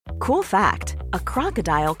Cool fact, a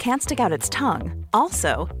crocodile can't stick out its tongue.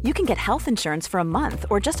 Also, you can get health insurance for a month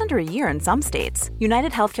or just under a year in some states.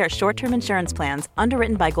 United Healthcare short-term insurance plans,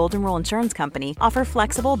 underwritten by Golden Rule Insurance Company, offer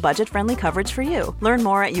flexible, budget-friendly coverage for you. Learn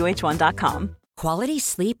more at uh1.com. Quality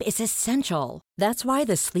sleep is essential. That's why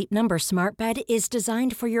the Sleep Number Smart Bed is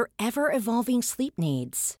designed for your ever-evolving sleep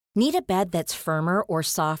needs. Need a bed that's firmer or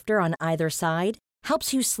softer on either side?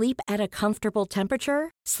 Helps you sleep at a comfortable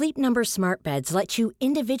temperature? Sleep Number Smart Beds let you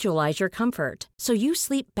individualize your comfort so you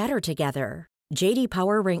sleep better together. J.D.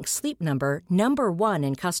 Power ranks Sleep Number number 1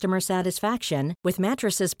 in customer satisfaction with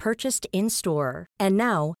mattresses purchased in-store. And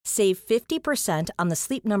now, save 50% on the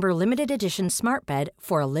Sleep Number Limited Edition Smart Bed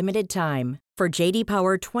for a limited time. For J.D.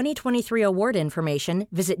 Power 2023 award information,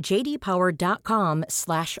 visit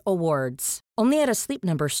jdpower.com/awards. Only at a Sleep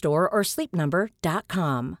Number store or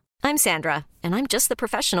sleepnumber.com. I'm Sandra, and I'm just the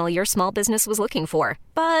professional your small business was looking for.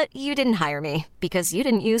 But you didn't hire me because you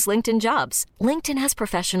didn't use LinkedIn Jobs. LinkedIn has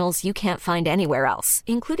professionals you can't find anywhere else,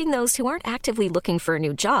 including those who aren't actively looking for a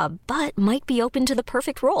new job, but might be open to the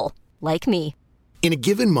perfect role, like me. In a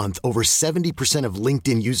given month, over 70% of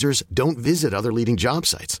LinkedIn users don't visit other leading job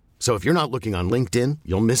sites. So if you're not looking on LinkedIn,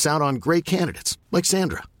 you'll miss out on great candidates like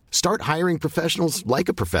Sandra. Start hiring professionals like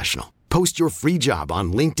a professional. Post your free job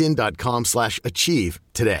on linkedin.com/achieve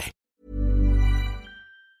today.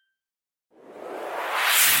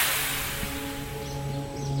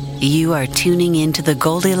 You are tuning into the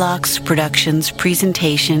Goldilocks Productions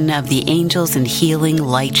presentation of the Angels and Healing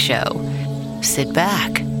Light Show. Sit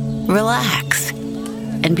back, relax,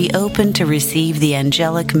 and be open to receive the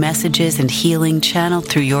angelic messages and healing channeled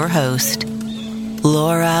through your host,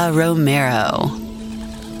 Laura Romero.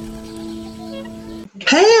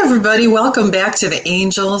 Hey everybody, welcome back to the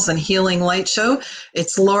Angels and Healing Light Show.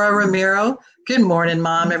 It's Laura Romero. Good morning,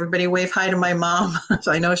 Mom. Everybody wave hi to my mom.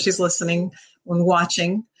 I know she's listening and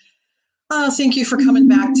watching. Thank you for coming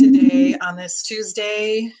back today on this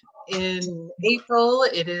Tuesday in April.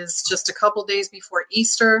 It is just a couple days before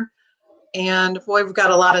Easter. And boy, we've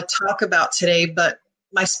got a lot to talk about today, but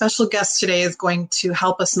my special guest today is going to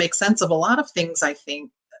help us make sense of a lot of things, I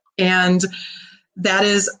think. And that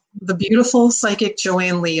is the beautiful psychic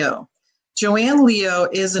Joanne Leo. Joanne Leo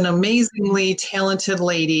is an amazingly talented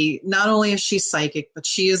lady. Not only is she psychic, but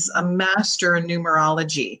she is a master in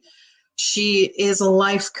numerology. She is a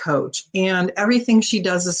life coach, and everything she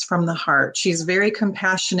does is from the heart. She's very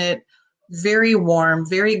compassionate, very warm,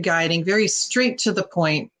 very guiding, very straight to the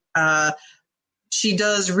point. She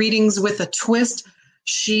does readings with a twist.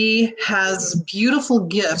 She has beautiful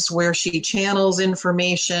gifts where she channels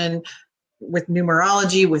information with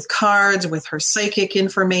numerology, with cards, with her psychic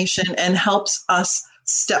information, and helps us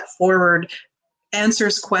step forward,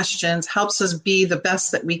 answers questions, helps us be the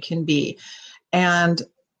best that we can be. And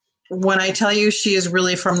when I tell you she is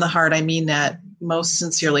really from the heart, I mean that most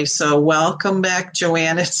sincerely. So welcome back,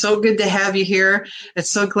 Joanne. It's so good to have you here. It's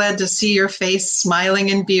so glad to see your face smiling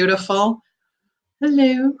and beautiful.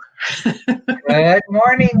 Hello. Good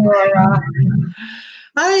morning, Laura.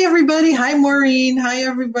 Hi, everybody. Hi, Maureen. Hi,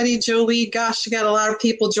 everybody. Jolie. Gosh, you got a lot of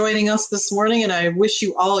people joining us this morning, and I wish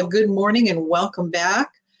you all a good morning and welcome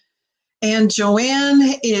back. And Joanne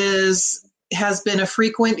has been a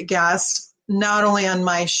frequent guest, not only on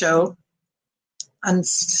my show, on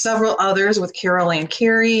several others with Carol Ann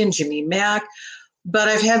Carey and Jimmy Mack, but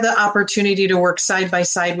I've had the opportunity to work side by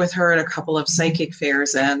side with her at a couple of psychic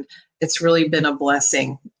fairs, and it's really been a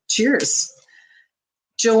blessing. Cheers.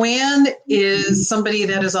 Joanne is somebody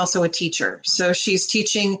that is also a teacher. So she's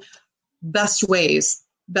teaching best ways,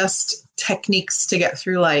 best techniques to get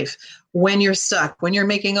through life. When you're stuck, when you're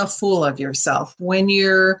making a fool of yourself, when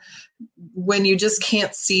you just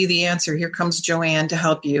can't see the answer, here comes Joanne to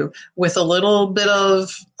help you with a little bit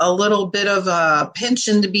of a pinch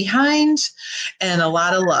in the behind and a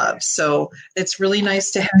lot of love. So it's really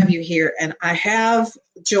nice to have you here. And I have,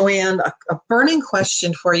 Joanne, a burning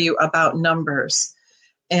question for you about numbers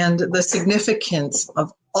and the significance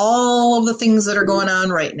of all of the things that are going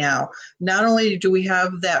on right now. Not only do we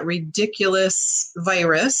have that ridiculous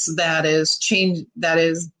virus that is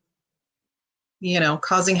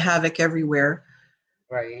causing havoc everywhere.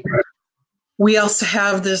 Right. We also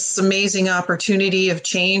have this amazing opportunity of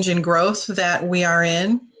change and growth that we are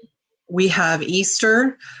in. We have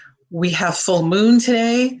Easter. We have full moon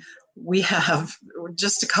today. We have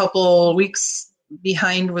just a couple weeks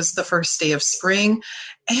behind was the first day of spring.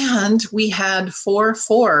 And we had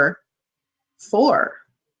 444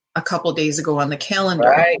 a couple days ago on the calendar.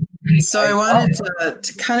 Right. So I wanted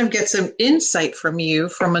to kind of get some insight from you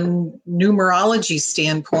from a numerology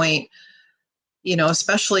standpoint,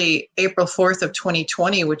 especially April 4th of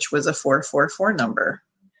 2020, which was a 444 number.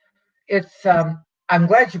 it's I'm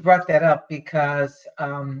glad you brought that up because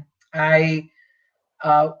I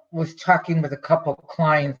was talking with a couple of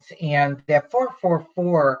clients, and that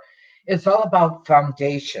 444 is all about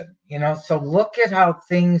foundation. So look at how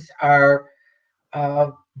things are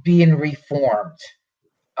being reformed,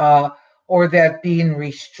 or that being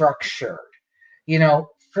restructured.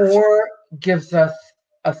 4 gives us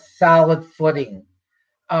a solid footing.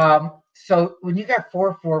 So when you got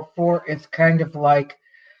 444, it's kind of like,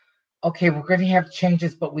 okay, we're going to have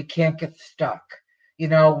changes, but we can't get stuck.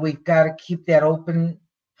 We've got to keep that open,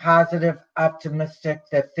 positive, optimistic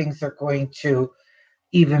that things are going to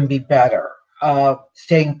even be better.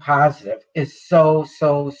 Staying positive is so,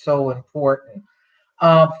 so, so important.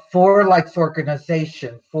 4 likes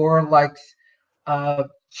organization. 4 likes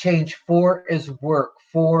change. 4 is work.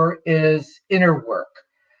 4 is inner work.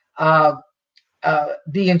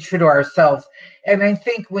 Being true to ourselves. And I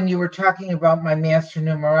think when you were talking about my master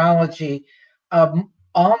numerology,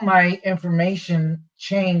 all my information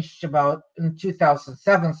changed about in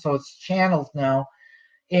 2007, so it's channels now.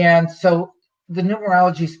 And so the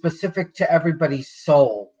numerology is specific to everybody's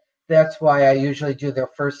soul. That's why I usually do their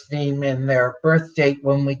first name and their birth date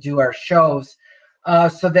when we do our shows,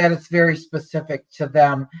 so that it's very specific to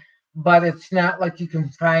them. But it's not like you can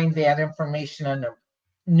find that information in a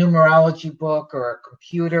numerology book or a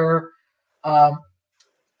computer,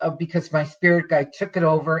 because my spirit guide took it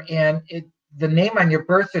over, and the name on your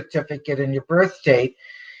birth certificate and your birth date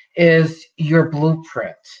is your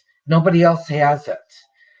blueprint. Nobody else has it.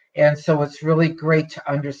 And so it's really great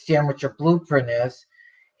to understand what your blueprint is.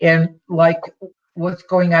 And like what's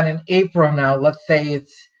going on in April now, let's say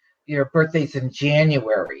it's your birthday's in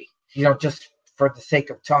January, just for the sake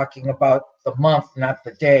of talking about the month, not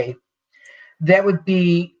the day. That would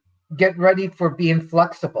be get ready for being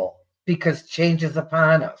flexible, because change is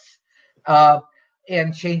upon us,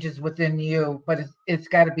 and change is within you, but it's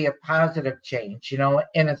got to be a positive change,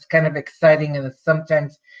 and it's kind of exciting, and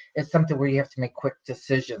sometimes it's something where you have to make quick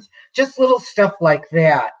decisions. Just little stuff like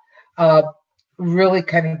that really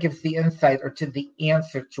kind of gives the insight or to the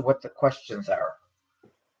answer to what the questions are.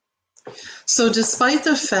 So despite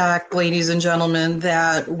the fact, ladies and gentlemen,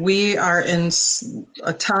 that we are in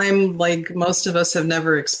a time like most of us have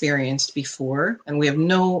never experienced before, and we have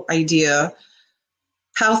no idea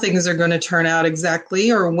how things are going to turn out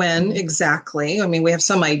exactly or when exactly. I mean, we have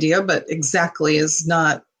some idea, but exactly is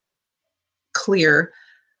not clear.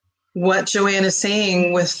 What Joanne is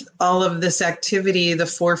saying with all of this activity, the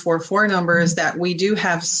 444 number, is that we do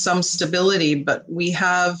have some stability, but we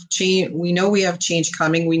have change. We know we have change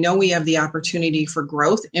coming. We know we have the opportunity for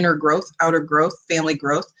growth, inner growth, outer growth, family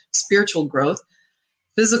growth, spiritual growth,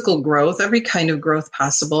 physical growth, every kind of growth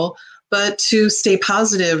possible, but to stay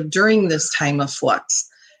positive during this time of flux,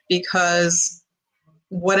 because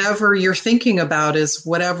whatever you're thinking about is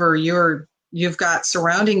whatever you've got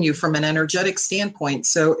surrounding you from an energetic standpoint.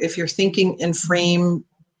 So if you're thinking in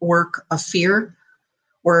framework of fear,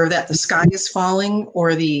 or that the sky is falling,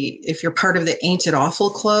 or if you're part of the Ain't It Awful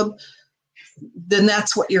Club, then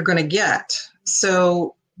that's what you're going to get.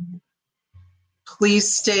 So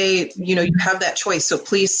please stay, you have that choice. So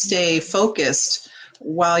please stay focused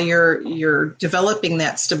while you're developing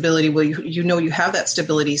that stability. Well, you have that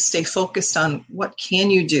stability. Stay focused on what can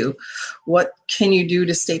you do? What can you do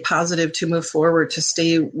to stay positive, to move forward, to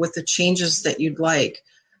stay with the changes that you'd like?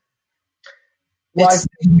 Well,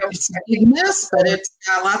 it's a big mess, but it's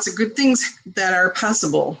got lots of good things that are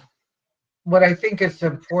possible. What I think is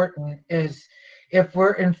important is if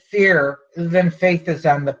we're in fear, then faith is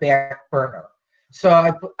on the back burner.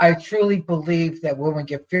 So I truly believe that when we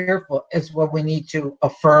get fearful is when we need to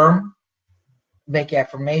affirm, make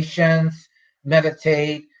affirmations,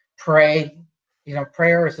 meditate, pray.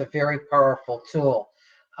 Prayer is a very powerful tool.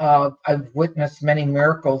 I've witnessed many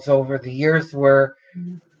miracles over the years where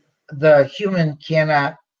the human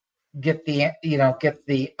cannot get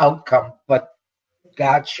the outcome, but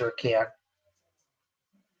God sure can.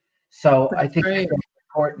 So I think what's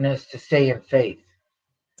important is to stay in faith.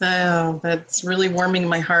 Oh, that's really warming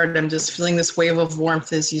my heart. I'm just feeling this wave of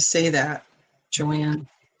warmth as you say that, Joanne.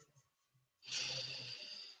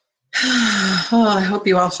 Oh, I hope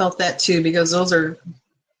you all felt that too, because those are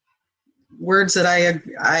words that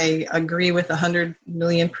I agree with 100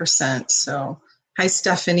 million %. So, hi,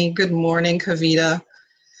 Stephanie. Good morning, Kavita.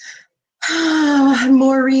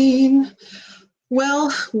 Maureen.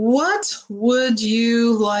 Well, what would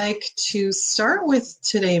you like to start with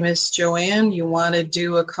today, Miss Joanne? You want to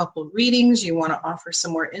do a couple readings? You want to offer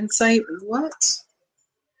some more insight?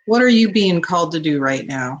 What are you being called to do right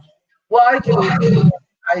now? Well,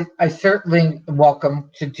 I certainly welcome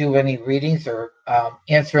to do any readings or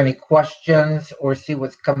answer any questions or see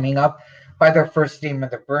what's coming up by their first name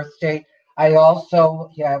and their birth date. I also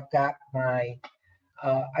have got my,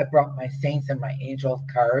 I brought my Saints and my Angels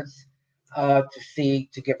cards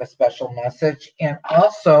to give a special message, and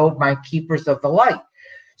also my Keepers of the Light.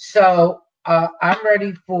 So I'm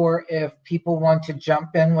ready for if people want to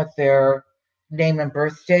jump in with their name and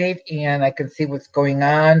birth date, and I can see what's going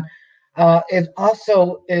on. It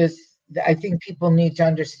also is, I think people need to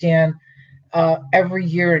understand every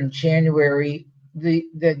year in January, the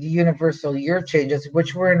universal year changes,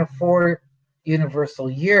 which we're in a 4 universal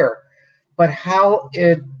year, but how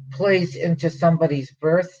it plays into somebody's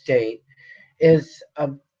birth date is,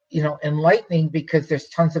 enlightening because there's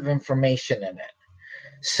tons of information in it.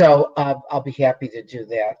 So I'll be happy to do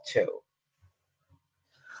that too.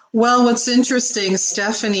 Well, what's interesting,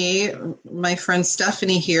 Stephanie, my friend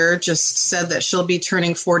Stephanie here, just said that she'll be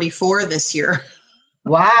turning 44 this year.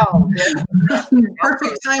 Wow.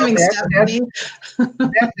 Perfect timing, Stephanie.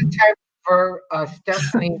 That's the time for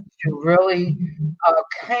Stephanie to really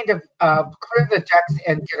kind of clear the decks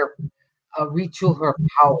and get her, retool her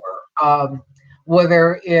power.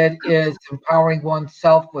 Whether it is empowering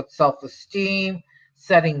oneself with self-esteem,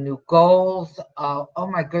 setting new goals. Oh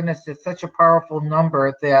my goodness, it's such a powerful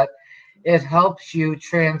number that it helps you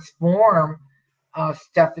transform,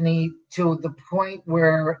 Stephanie, to the point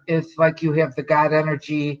where it's like you have the God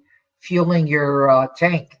energy fueling your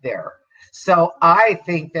tank there. So I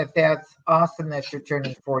think that that's awesome that you're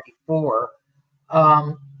turning 44.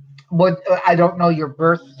 I don't know your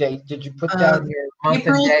birth date. Did you put down your month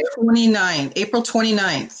and day? April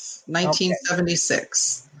 29th,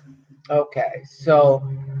 1976. Okay, so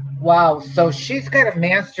wow, so she's got a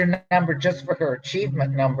master number just for her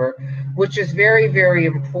achievement number, which is very, very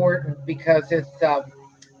important because it's,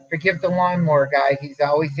 forgive the lawnmower guy, he's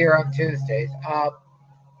always here on Tuesdays.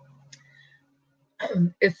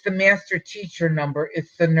 It's the master teacher number,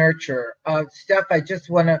 it's the nurturer. Steph, I just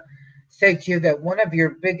want to say to you that one of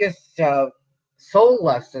your biggest soul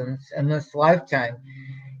lessons in this lifetime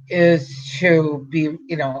is to be,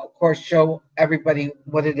 of course, show everybody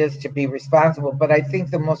what it is to be responsible. But I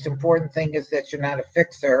think the most important thing is that you're not a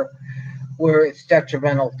fixer where it's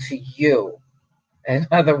detrimental to you. In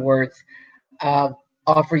other words,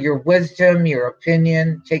 offer your wisdom, your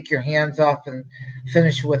opinion, take your hands off and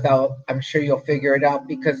finish without, I'm sure you'll figure it out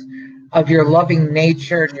because of your loving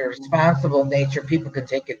nature and your responsible nature, people can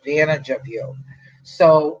take advantage of you.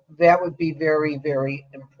 So that would be very, very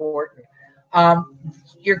important.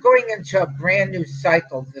 You're going into a brand new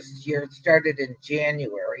cycle this year. It started in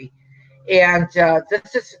January. And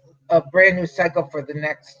this is a brand new cycle for the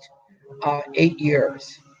next 8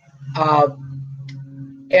 years.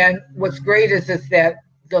 And what's great is that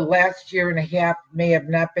the last year and a half may have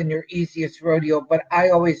not been your easiest rodeo, but I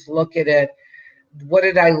always look at it, what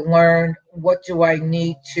did I learn? What do I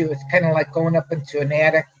need to? It's kind of like going up into an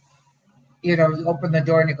attic. You open the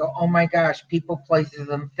door and you go, oh my gosh, people, places,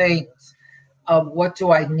 and things. What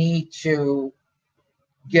do I need to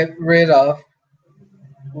get rid of?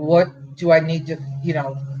 What do I need to,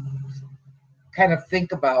 kind of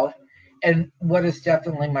think about? And what is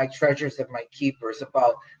definitely my treasures and my keepers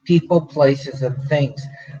about people, places, and things?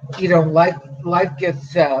 Life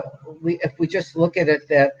gets, if we just look at it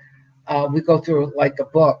that we go through like a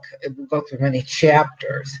book, we go through many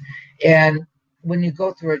chapters. And when you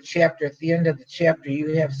go through a chapter, at the end of the chapter,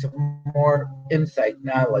 you have some more insight,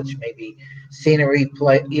 knowledge, maybe scenery,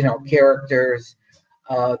 play, characters,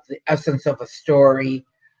 the essence of a story.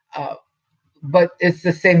 But it's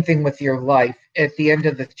the same thing with your life. At the end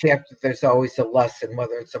of the chapter, there's always a lesson,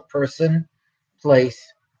 whether it's a person, place,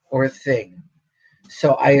 or thing.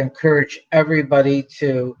 So I encourage everybody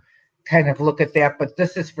to kind of look at that. But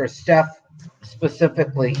this is for Steph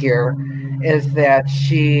specifically here, is that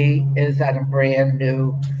she is at a brand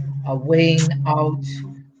new weighing out,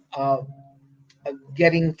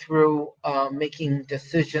 getting through, making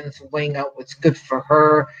decisions, weighing out what's good for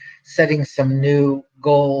her, setting some new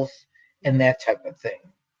goals, and that type of thing.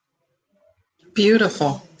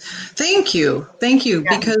 Beautiful. Thank you.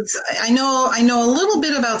 Yeah. Because I know a little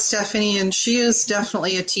bit about Stephanie, and she is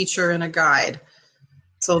definitely a teacher and a guide.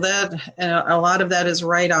 So that, and a lot of that is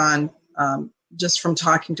right on, just from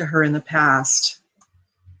talking to her in the past.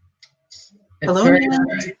 Hello,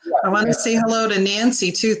 Nancy. I want to say hello to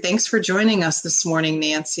Nancy too. Thanks for joining us this morning,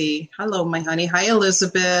 Nancy. Hello, my honey. Hi,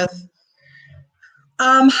 Elizabeth.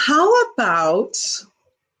 How about,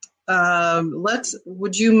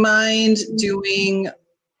 would you mind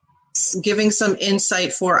giving some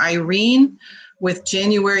insight for Irene with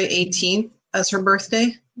January 18th as her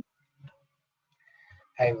birthday?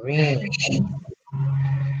 Irene.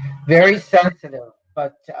 Very sensitive,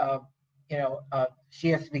 but she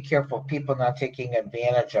has to be careful of people not taking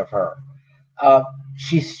advantage of her.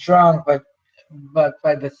 She's strong, but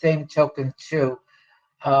by the same token, too,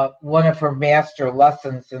 one of her master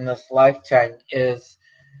lessons in this lifetime is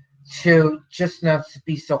to just not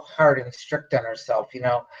be so hard and strict on herself. Take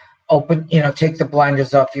the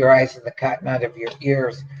blinders off your eyes and the cotton out of your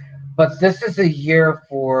ears. But this is a year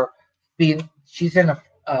for being. She's in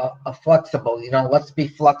a flexible. Let's be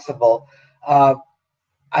flexible.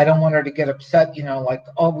 I don't want her to get upset. We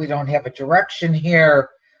don't have a direction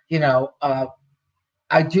here.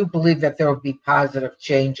 I do believe that there will be positive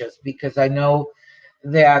changes, because I know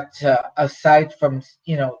that aside from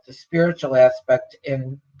the spiritual aspect,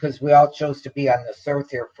 and because we all chose to be on this earth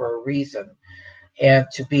here for a reason, and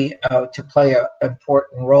to play an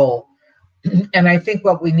important role. And I think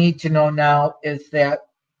what we need to know now is that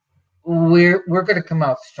we're going to come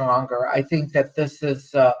out stronger. I think that this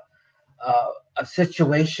is a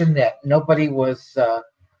situation that nobody was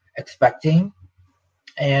expecting,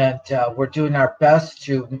 and we're doing our best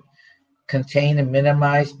to contain and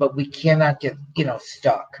minimize, but we cannot get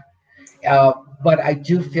stuck. But I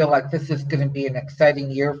do feel like this is going to be an exciting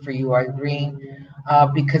year for you, Irene,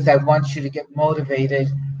 because I want you to get motivated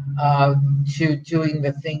to doing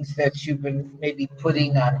the things that you've been maybe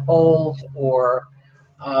putting on hold, or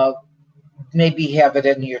maybe have it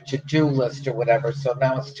in your to-do list or whatever. So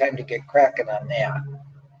now it's time to get cracking on that.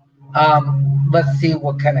 Let's see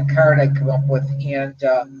what kind of card I come up with. And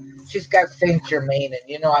she's got Saint Germain,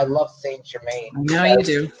 and I love Saint Germain. I know you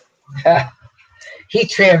do. He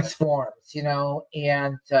transforms,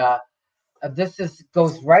 and this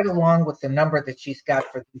goes right along with the number that she's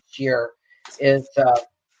got for this year, is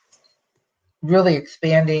really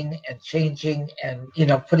expanding and changing and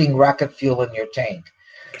putting rocket fuel in your tank.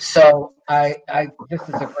 So this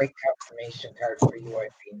is a great confirmation card for you,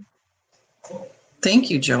 Irene. Thank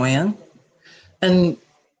you, Joanne. And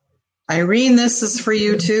Irene, this is for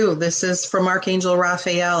you too. This is from Archangel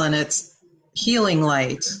Raphael, and it's healing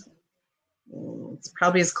light. It's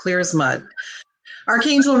probably as clear as mud.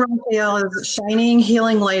 Archangel Raphael is shining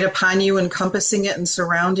healing light upon you, encompassing it and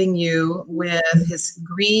surrounding you with his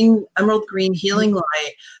emerald green healing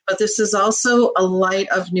light. But this is also a light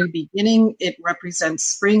of new beginning. It represents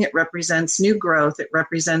spring. It represents new growth. It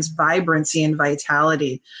represents vibrancy and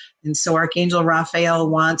vitality. And so Archangel Raphael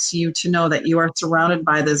wants you to know that you are surrounded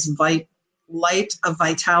by this light of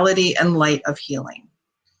vitality and light of healing.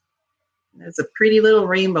 There's a pretty little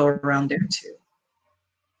rainbow around there too.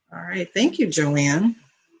 All right. Thank you, Joanne.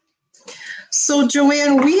 So,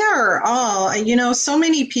 Joanne, we are all, so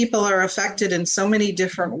many people are affected in so many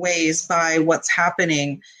different ways by what's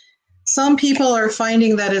happening. Some people are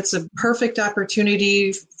finding that it's a perfect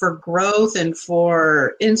opportunity for growth and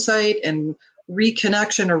for insight and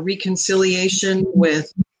reconnection or reconciliation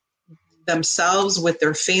with themselves, with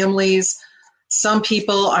their families. Some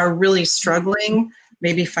people are really struggling,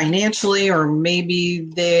 maybe financially, or maybe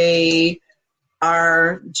they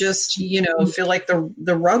are just, feel like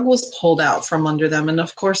the rug was pulled out from under them. And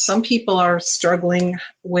of course, some people are struggling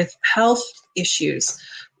with health issues,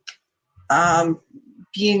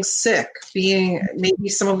 being sick, maybe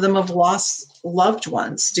some of them have lost loved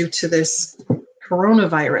ones due to this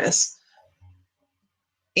coronavirus.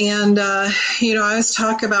 And, I always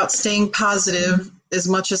talk about staying positive as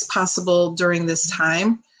much as possible during this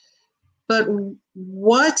time. But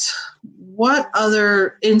what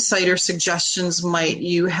other insight or suggestions might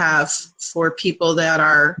you have for people that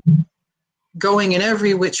are going in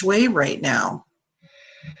every which way right now?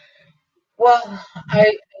 Well,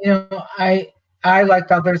 I like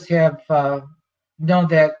others have know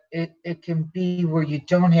that it can be where you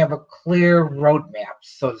don't have a clear roadmap,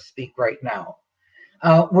 so to speak, right now.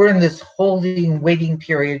 We're in this waiting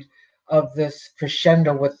period of this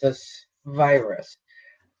crescendo with this virus.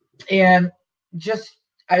 And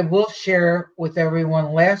I will share with everyone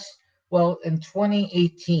in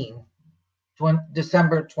 2018,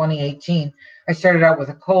 December 2018, I started out with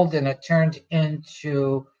a cold, and it turned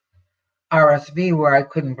into RSV, where I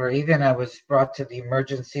couldn't breathe, and I was brought to the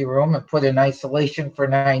emergency room and put in isolation for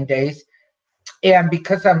 9 days. And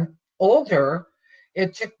because I'm older,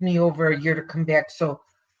 it took me over a year to come back. So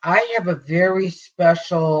I have a very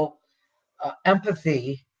special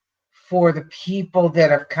empathy for the people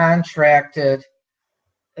that have contracted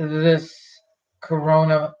this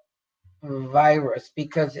coronavirus,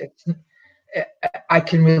 because I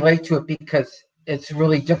can relate to it, because it's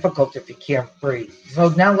really difficult if you can't breathe. So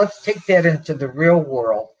now let's take that into the real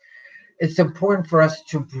world. It's important for us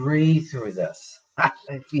to breathe through this,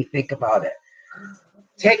 if you think about it.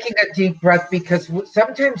 taking a deep breath, because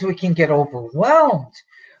sometimes we can get overwhelmed.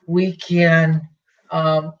 We can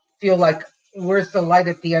feel like, where's the light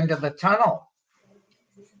at the end of the tunnel?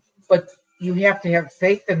 But you have to have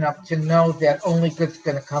faith enough to know that only good's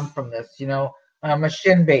going to come from this. I'm a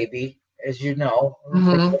shin baby, as you know.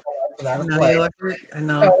 Mm-hmm. I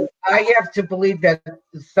know. So I have to believe that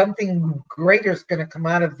something greater is going to come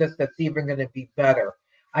out of this that's even going to be better.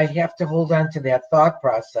 I have to hold on to that thought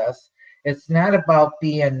process. It's not about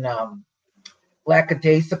being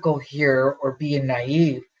lackadaisical here or being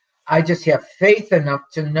naive. I just have faith enough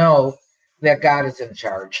to know that God is in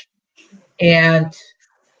charge. And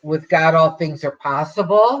with God, all things are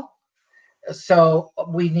possible. So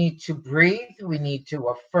we need to breathe. We need to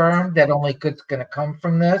affirm that only good's going to come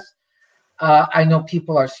from this. I know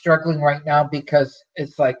people are struggling right now because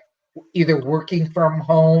it's like either working from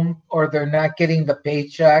home or they're not getting the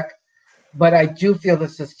paycheck. But I do feel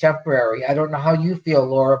this is temporary. I don't know how you feel,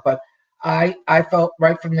 Laura, but I felt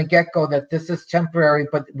right from the get-go that this is temporary,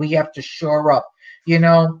 but we have to shore up.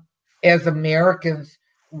 As Americans,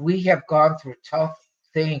 we have gone through tough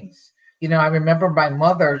things. I remember my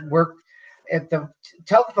mother worked at the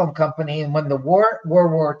telephone company, and when the World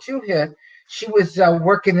War II hit, she was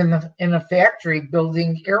working in a factory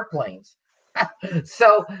building airplanes.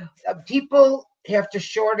 So people have to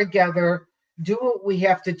shore together, do what we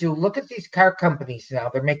have to do. Look at these car companies now;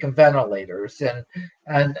 they're making ventilators, and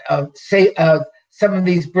some of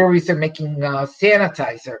these breweries are making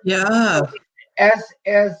sanitizer. Yeah.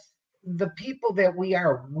 As the people that we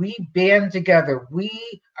are, we band together.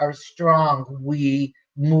 We are strong. We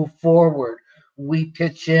move forward. We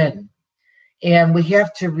pitch in. And we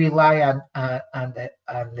have to rely on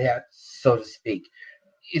that, so to speak.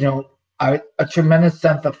 A tremendous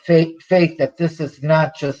sense of faith that this is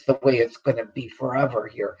not just the way it's going to be forever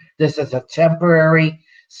here. This is a temporary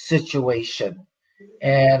situation.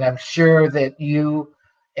 And I'm sure that you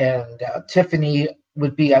and Tiffany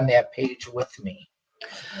would be on that page with me.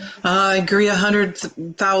 I agree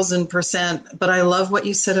 100,000%. But I love what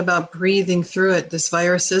you said about breathing through it. This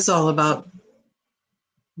virus is all about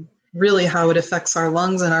really how it affects our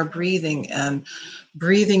lungs and our breathing, and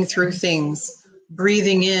breathing through things,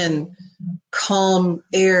 breathing in calm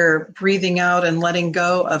air, breathing out and letting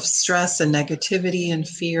go of stress and negativity and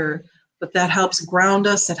fear. But that helps ground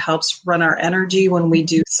us. It helps run our energy when we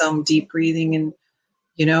do some deep breathing. And,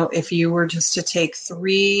 if you were just to take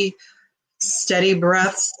 3 steady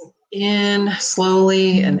breaths in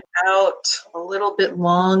slowly and out a little bit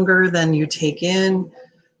longer than you take in,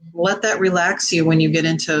 let that relax you when you get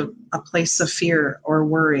into a place of fear or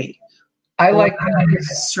worry. I like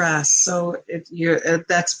stress. So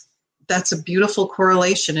that's a beautiful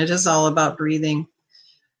correlation. It is all about breathing.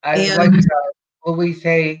 Like what we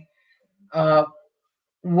say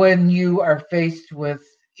when you are faced with,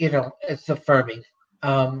 it's affirming.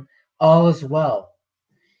 All is well.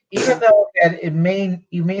 Even though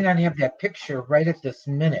you may not have that picture right at this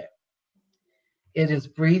minute, it is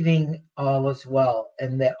breathing all is well,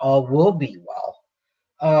 and that all will be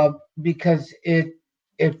well, because it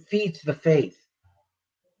feeds the faith.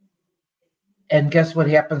 And guess what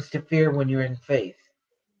happens to fear when you're in faith?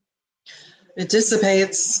 It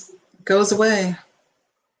dissipates, goes away.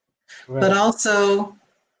 Right. But also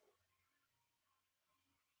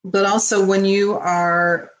when you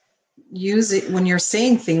are when you're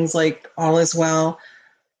saying things like all is well,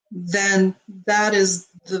 then that is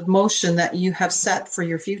the motion that you have set for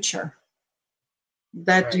your future.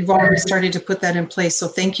 That right. You've already started to put that in place. So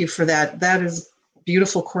thank you for that. That is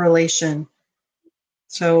beautiful correlation.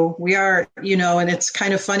 So we are, and it's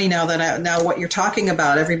kind of funny now that now what you're talking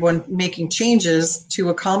about, everyone making changes to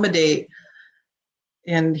accommodate.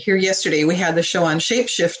 And here yesterday we had the show on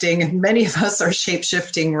shape-shifting, and many of us are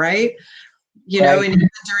shape-shifting, right? And even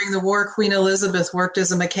during the war, Queen Elizabeth worked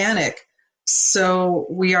as a mechanic. So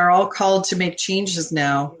we are all called to make changes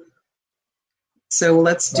now. So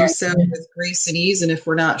let's do so with grace and ease. And if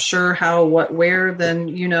we're not sure how, what, where, then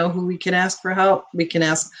who we can ask for help. We can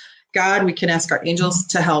ask God, we can ask our angels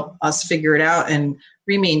to help us figure it out and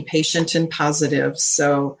remain patient and positive.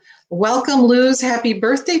 So welcome, Luz. Happy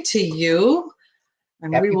birthday to you.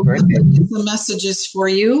 And we will get some messages for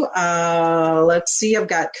you. Let's see. I've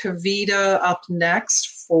got Kavita up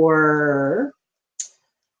next for...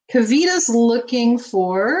 Kavita's looking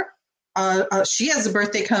for... she has a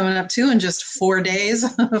birthday coming up, too, in just 4 days.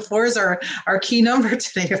 4 is our key number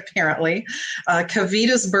today, apparently.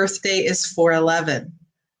 Kavita's birthday is 4/11.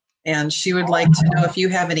 And she would like to know if you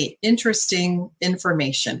have any interesting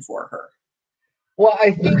information for her. Well,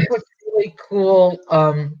 I think what's really cool,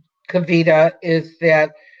 Kavita, is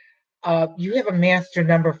that you have a master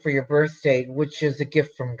number for your birthday, which is a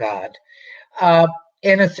gift from God.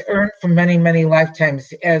 And it's earned from many, many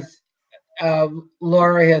lifetimes. As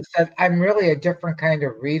Laura has said, I'm really a different kind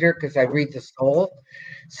of reader because I read the soul.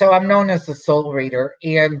 So I'm known as the soul reader.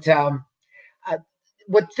 And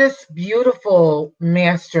with this beautiful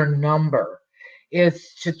master number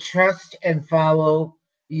is to trust and follow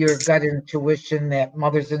your gut intuition, that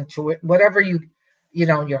mother's intuition, whatever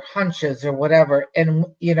your hunches or whatever. And,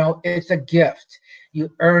 it's a gift.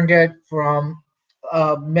 You earned it from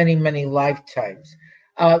many, many lifetimes.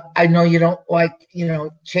 I know you don't like,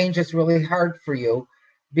 change is really hard for you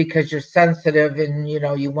because you're sensitive and,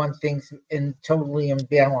 you want things totally in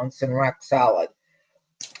balance and rock solid.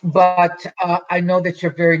 But I know that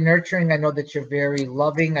you're very nurturing. I know that you're very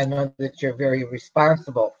loving. I know that you're very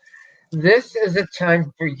responsible. This is a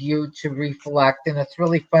time for you to reflect. And it's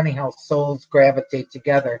really funny how souls gravitate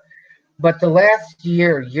together. But the last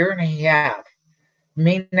year and a half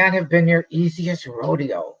may not have been your easiest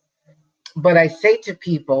rodeo. But I say to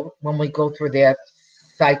people when we go through that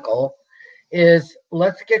cycle is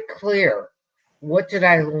let's get clear. What did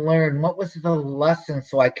I learn? What was the lesson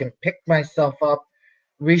so I can pick myself up,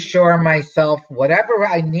 reassure myself, whatever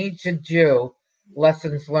I need to do,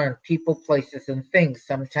 lessons learned, people, places, and things.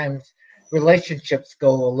 Sometimes relationships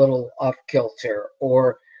go a little off kilter,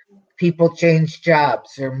 or people change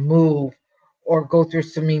jobs or move or go through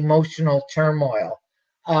some emotional turmoil.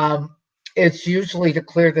 It's usually to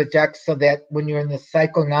clear the deck so that when you're in the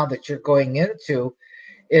cycle now that you're going into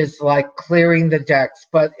is like clearing the decks,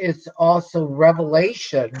 but it's also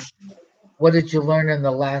revelation. What did you learn in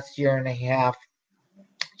the last year and a half?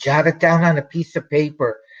 Jot it down on a piece of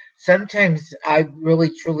paper. Sometimes I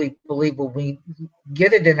really truly believe when we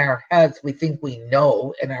get it in our heads, we think we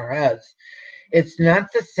know in our heads. It's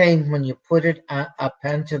not the same when you put it on a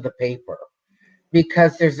pen to the paper,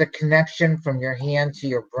 because there's a connection from your hand to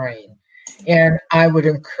your brain. And I would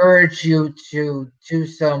encourage you to do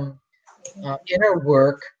some inner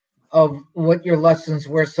work of what your lessons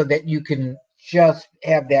were so that you can just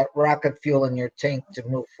have that rocket fuel in your tank to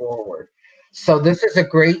move forward. So this is a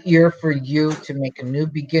great year for you to make a new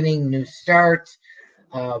beginning, new start,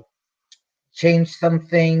 change some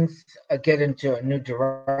things, get into a new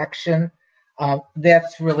direction.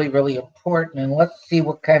 That's really, really important. And let's see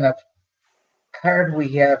what kind of card we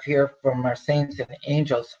have here from our saints and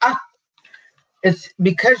angels. It's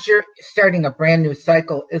because you're starting a brand new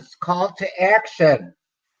cycle. It's call to action.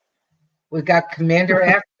 We got Commander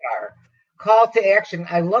Akbar. Call to action.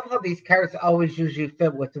 I love how these cards always usually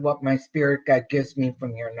fit with what my spirit guide gives me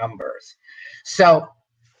from your numbers. So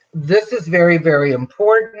this is very, very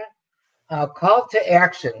important. Call to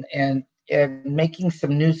action and making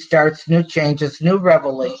some new starts, new changes, new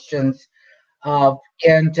revelations. I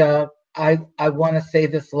want to say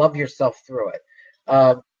this, love yourself through it.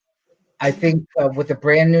 I think with a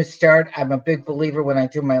brand new start, I'm a big believer when I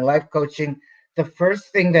do my life coaching. The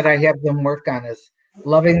first thing that I have them work on is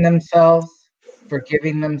loving themselves,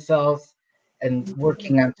 forgiving themselves, and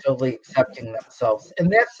working on totally accepting themselves.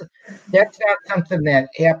 And that's not something that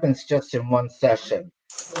happens just in one session,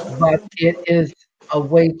 but it is a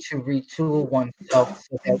way to retool oneself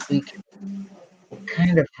so that we can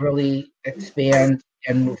kind of really expand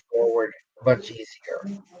and move forward much easier.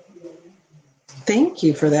 Thank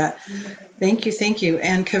you for that. Thank you.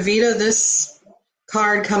 And Kavita, this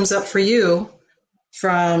card comes up for you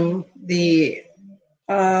from the,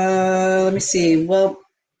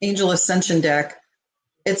 Angel Ascension deck.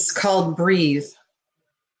 It's called Breathe,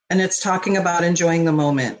 and it's talking about enjoying the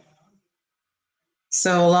moment.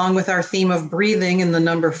 So along with our theme of breathing in the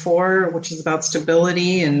number 4, which is about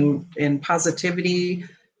stability and positivity,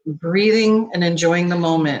 breathing and enjoying the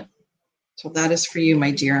moment. So that is for you,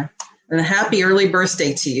 my dear. And a happy early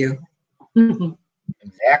birthday to you.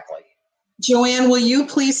 Exactly. Joanne, will you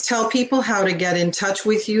please tell people how to get in touch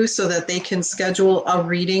with you so that they can schedule a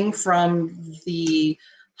reading from the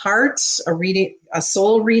heart, a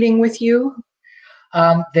soul reading with you?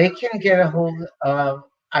 They can get a hold of,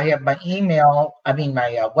 I have my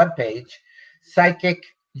my webpage, Psychic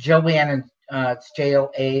Joanne, it's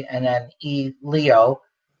JOANNE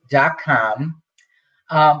Leo.com.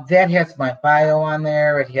 That has my bio on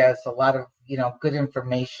there. It has a lot of, good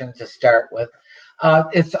information to start with.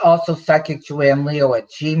 It's also Psychic Joanne Leo at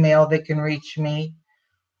Gmail. They can reach me,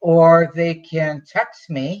 or they can text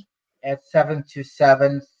me at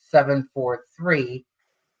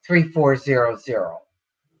 727-743-3400.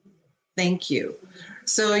 Thank you.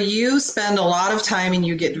 So you spend a lot of time and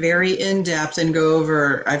you get very in-depth and go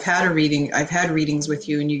over, I've had readings with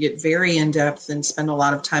you, and you get very in-depth and spend a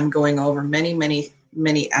lot of time going over many, many,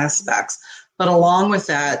 many aspects. But along with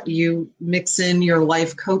that, you mix in your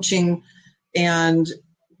life coaching and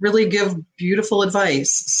really give beautiful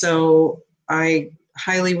advice. So I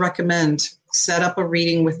highly recommend set up a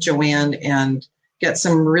reading with Joanne and get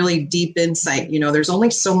some really deep insight. There's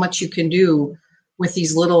only so much you can do with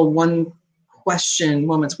these little one question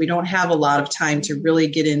moments. We don't have a lot of time to really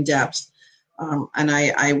get in depth. And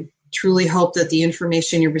I truly hope that the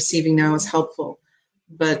information you're receiving now is helpful.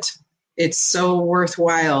 But it's so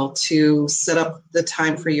worthwhile to set up the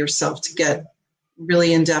time for yourself to get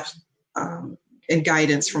really in-depth and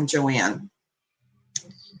guidance from Joanne.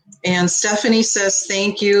 And Stephanie says,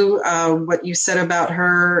 thank you. What you said about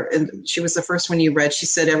her, and she was the first one you read. She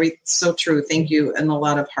said, so true. Thank you. And a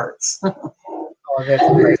lot of hearts. Oh, that's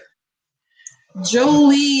great.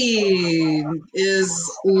 Jolie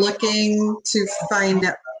is looking to find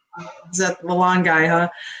out. Is that the long guy, huh?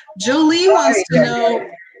 Jolie wants to know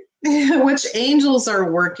which angels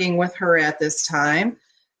are working with her at this time.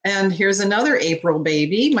 And here's another April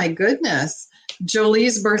baby. My goodness.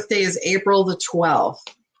 Jolie's birthday is April the 12th.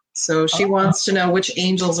 So she wants to know which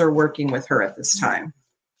angels are working with her at this time.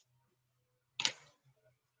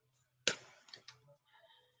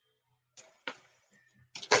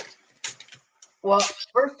 Well,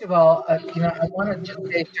 first of all, I want to just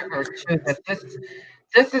say to her too that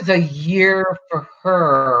this is a year for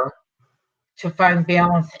her to find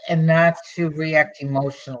balance and not to react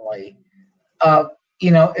emotionally.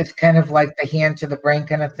 It's kind of like the hand to the brain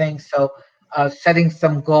kind of thing. So setting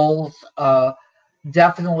some goals,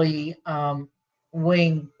 definitely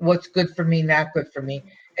weighing what's good for me, not good for me.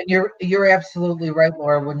 And you're absolutely right,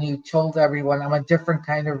 Laura, when you told everyone I'm a different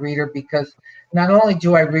kind of reader, because not only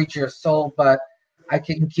do I read your soul, but I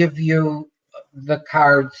can give you the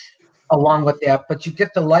cards along with that, but you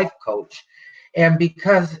get the life coach. And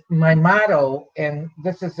because my motto, and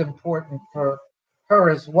this is important for her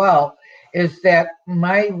as well, is that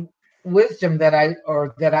my wisdom that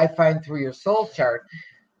I find through your soul chart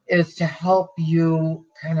is to help you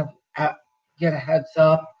kind of get a heads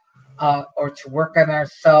up or to work on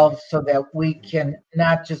ourselves so that we can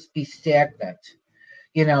not just be stagnant.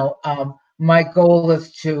 My goal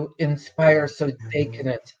is to inspire so they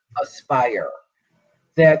can aspire.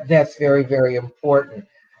 That's very, very important.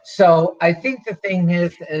 So I think the thing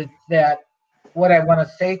is that what I want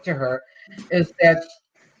to say to her is that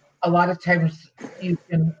a lot of times you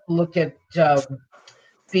can look at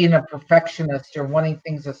being a perfectionist or wanting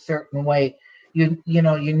things a certain way. You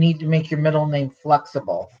need to make your middle name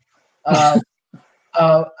flexible.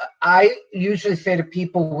 I usually say to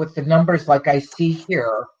people with the numbers like I see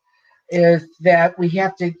here is that we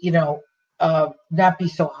have to, not be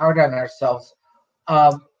so hard on ourselves.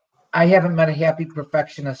 I haven't met a happy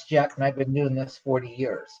perfectionist yet, and I've been doing this 40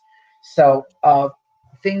 years. So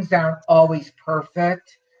things aren't always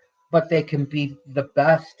perfect, but they can be the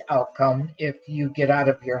best outcome if you get out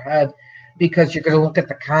of your head, because you're going to look at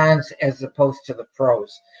the cons as opposed to the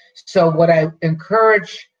pros. So what I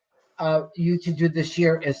encourage you to do this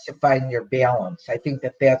year is to find your balance. I think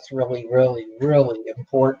that that's really, really, really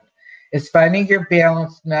important. Is finding your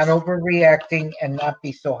balance, not overreacting, and not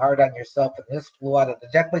be so hard on yourself. And this flew out of the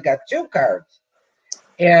deck. We got 2 cards.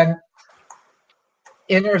 And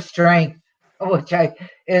inner strength, which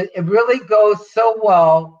it really goes so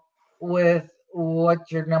well with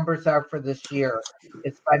what your numbers are for this year.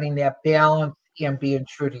 It's finding that balance and being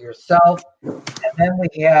true to yourself. And then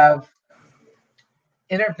we have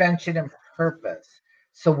intervention and purpose.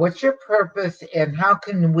 So what's your purpose, and how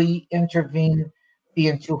can we intervene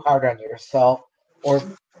being too hard on yourself or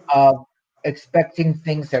expecting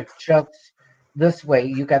things that are just this way?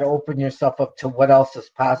 You got to open yourself up to what else is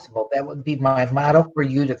possible. That would be my motto for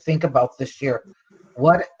you to think about this year.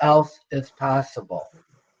 What else is possible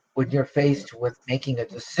when you're faced with making a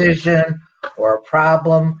decision or a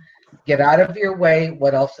problem? Get out of your way.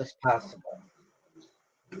 What else is possible?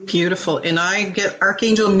 Beautiful. And I get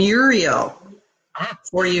Archangel Muriel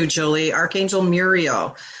for you, Julie. Archangel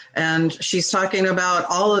Muriel. And she's talking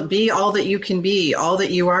about be all that you can be. All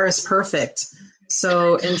that you are is perfect.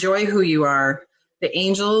 So enjoy who you are. The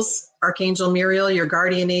angels, Archangel Muriel, your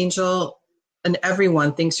guardian angel, and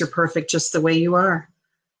everyone thinks you're perfect just the way you are.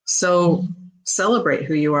 So celebrate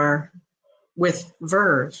who you are with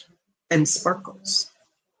verve and sparkles.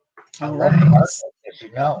 I love sparkles, as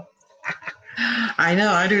you know. I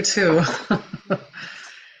know, I do too.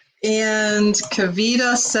 And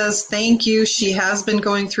Kavita says, thank you. She has been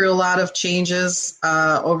going through a lot of changes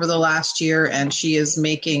over the last year, and she is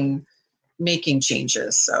making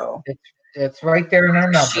changes. So it's right there in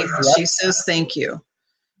her numbers. She says, thank you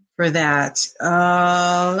for that.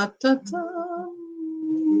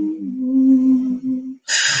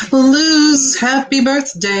 Luz, happy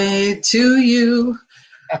birthday to you.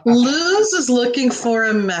 Luz is looking for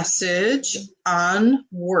a message on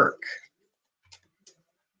work.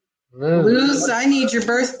 Luz, I need your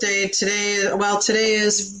birthday today. Well, today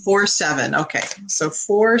is 4/7. Okay, so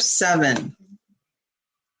 4/7.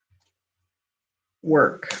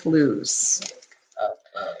 Work, Luz.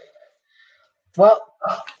 Well,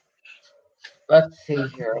 let's see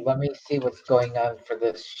here. Let me see what's going on for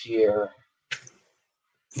this year.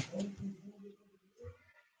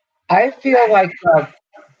 I feel like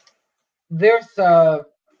there's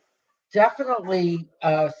definitely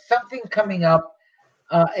something coming up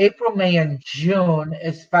April, May, and June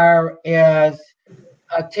as far as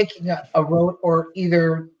taking a road or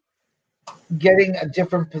either getting a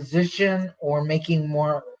different position or making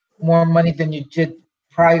more money than you did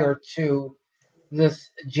prior to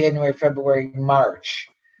this January, February, March.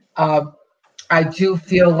 I do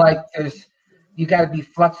feel like you got to be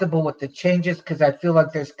flexible with the changes because I feel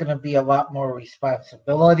like there's going to be a lot more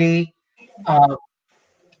responsibility. I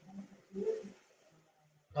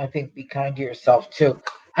think be kind to yourself too.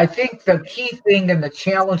 I think the key thing and the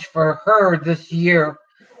challenge for her this year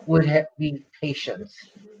would be patience,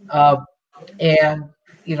 and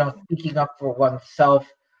speaking up for oneself.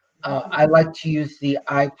 I like to use the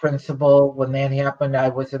I principle. When that happened, I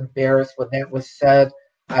was embarrassed. When that was said,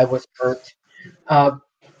 I was hurt.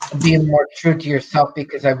 Being more true to yourself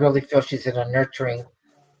because I really feel she's in a nurturing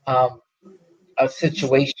a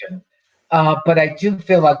situation. But I do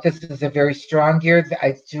feel like this is a very strong year.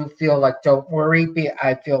 I do feel like don't worry.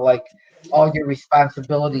 I feel like all your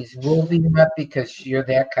responsibilities will be met because you're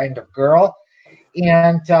that kind of girl.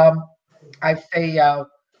 And I say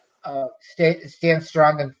stand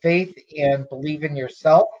strong in faith and believe in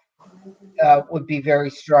yourself would be very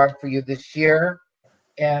strong for you this year.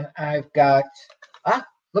 And I've got,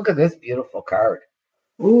 look at this beautiful card.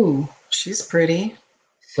 Ooh, she's pretty.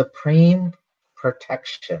 Supreme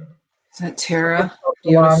Protection. Is that Tara?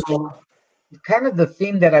 Beautiful. Kind of the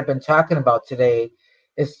theme that I've been talking about today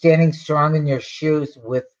is standing strong in your shoes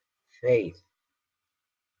with faith.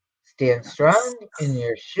 Stand strong in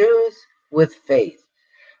your shoes with faith.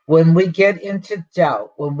 When we get into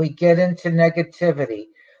doubt, when we get into negativity,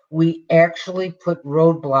 we actually put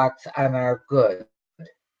roadblocks on our good.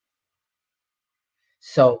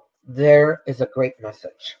 So there is a great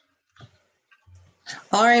message.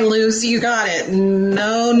 All right, Luz, you got it.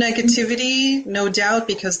 No negativity, no doubt,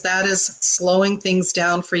 because that is slowing things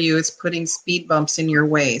down for you. It's putting speed bumps in your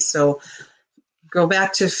way. So go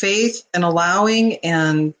back to faith and allowing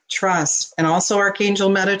and trust. And also Archangel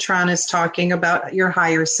Metatron is talking about your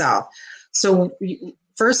higher self. So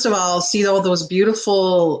first of all, see all those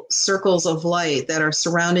beautiful circles of light that are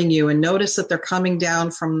surrounding you and notice that they're coming down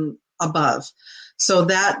from above. So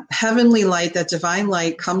that heavenly light, that divine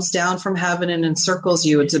light comes down from heaven and encircles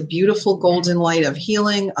you. It's a beautiful golden light of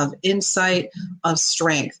healing, of insight, of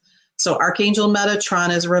strength. So Archangel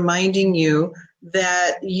Metatron is reminding you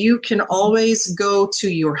that you can always go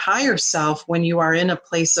to your higher self when you are in a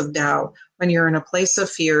place of doubt, when you're in a place of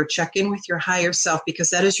fear. Check in with your higher self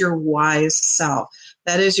because that is your wise self.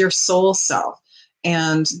 That is your soul self.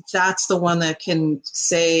 And that's the one that can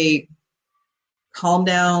say, calm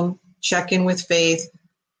down, check in with faith,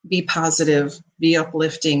 be positive, be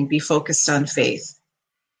uplifting, be focused on faith.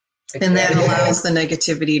 Exactly. And that allows the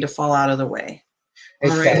negativity to fall out of the way.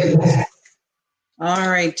 Exactly. All right. All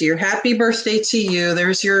right, dear. Happy birthday to you.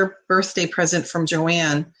 There's your birthday present from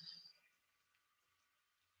Joanne.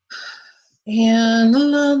 And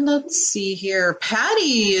let's see here.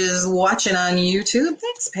 Patty is watching on YouTube.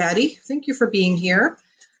 Thanks, Patty. Thank you for being here.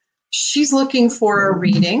 She's looking for a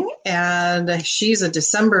reading, and she's a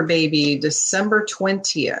December baby, December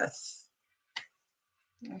 20th.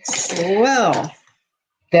 Well,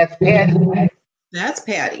 that's Patty. That's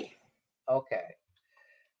Patty. Okay.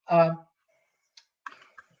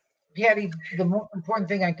 Patty, the most important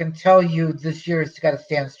thing I can tell you this year is you got to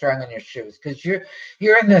stand strong in your shoes because you're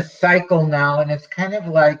in this cycle now, and it's kind of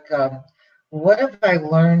like, what have I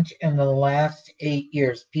learned in the last 8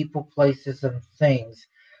 years? People, places, and things.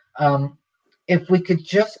 If we could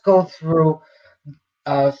just go through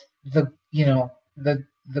the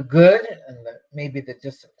good and maybe the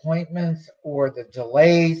disappointments or the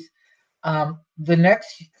delays, the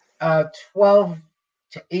next 12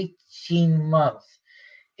 to 18 months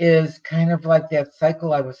is kind of like that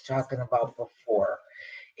cycle I was talking about before.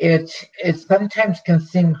 It sometimes can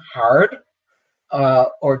seem hard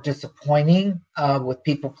or disappointing with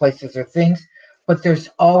people, places, or things. But there's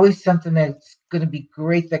always something that's going to be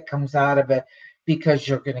great that comes out of it because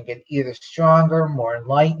you're going to get either stronger, more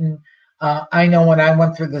enlightened. I know when I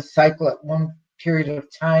went through this cycle at one period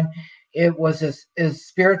of time. It was as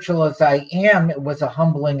spiritual as I am. It was a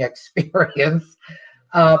humbling experience.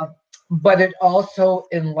 But it also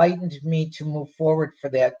enlightened me to move forward for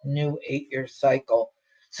that new 8-year cycle.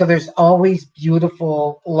 So there's always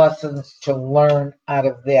beautiful lessons to learn out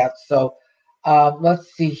of that. So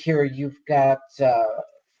let's see here. You've got 5,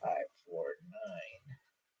 4,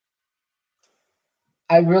 9.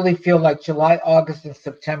 I really feel like July, August, and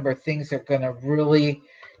September, things are going to really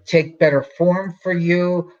take better form for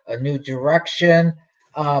you, a new direction.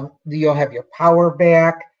 You'll have your power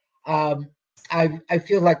back. I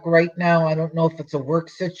feel like right now, I don't know if it's a work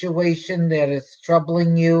situation that is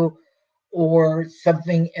troubling you or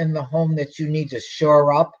something in the home that you need to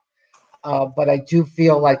shore up. But I do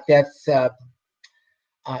feel like that's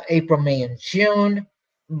April, May, and June.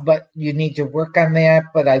 But you need to work on that.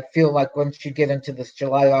 But I feel like once you get into this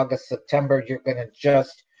July, August, September, you're going to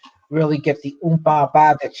just really get the oompa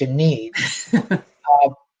that you need.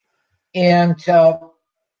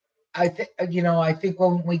 I think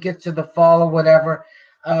when we get to the fall or whatever,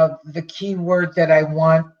 the key word that I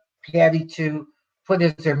want Patty to put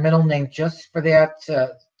as her middle name just for that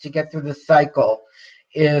to get through the cycle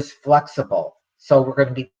is flexible. So we're going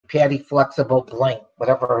to be Patty Flexible Blank,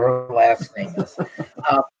 whatever her last name is.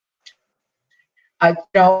 I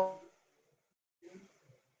don't.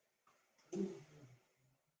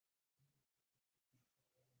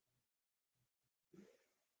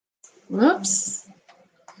 Whoops.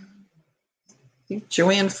 I think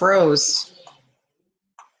Joanne froze.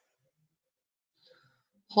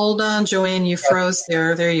 Hold on, Joanne, you froze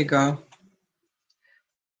there. There you go.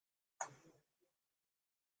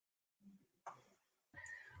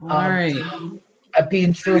 All right.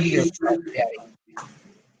 Being true to yourself, Patty.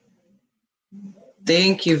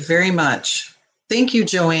 Thank you very much. Thank you,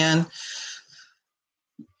 Joanne.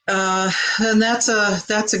 And that's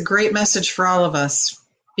a great message for all of us.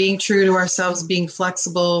 Being true to ourselves, being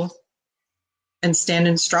flexible, and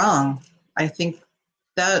standing strong. I think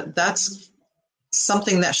that's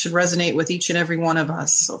something that should resonate with each and every one of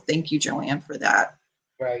us. So thank you, Joanne, for that.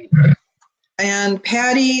 Right. And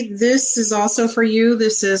Patty, this is also for you.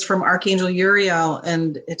 This is from Archangel Uriel,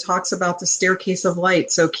 and it talks about the staircase of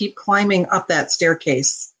light. So keep climbing up that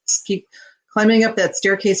staircase. Keep climbing up that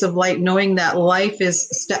staircase of light, knowing that life is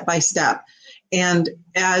step by step. And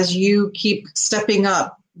as you keep stepping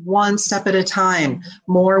up, one step at a time,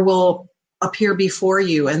 more will appear before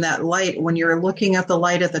you. And that light, when you're looking at the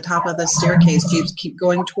light at the top of the staircase, you keep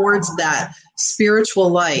going towards that spiritual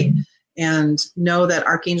light. And know that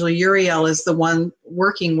Archangel Uriel is the one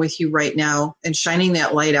working with you right now and shining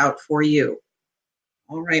that light out for you.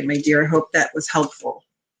 All right, my dear, I hope that was helpful.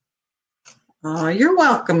 You're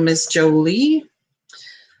welcome, Miss Jolie.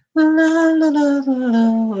 La, la, la, la,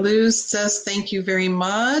 la. Luz says thank you very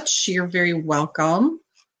much. You're very welcome.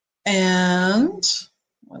 And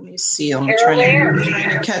let me see. I'm trying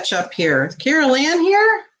to catch up here. Is Carol Ann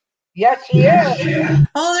here? Yes, she is.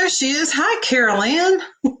 Oh, there she is. Hi, Carol Ann.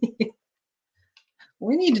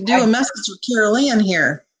 We need to do a message with Carol Ann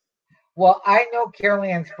here. Well, I know Carol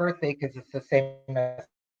Ann's birthday because it's the same as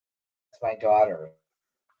my daughter.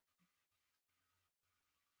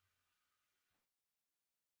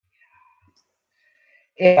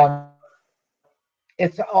 It's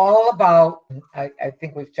all about, I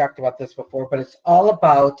think we've talked about this before, but it's all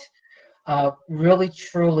about really,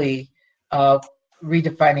 truly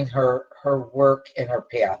redefining her work and her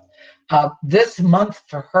path. This month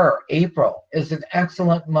for her, April, is an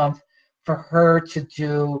excellent month for her to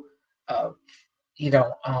do, her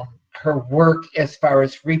work as far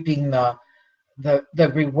as reaping the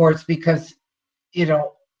rewards, because,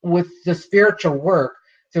 with the spiritual work,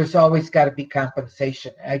 there's always got to be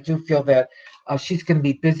compensation. I do feel that she's going to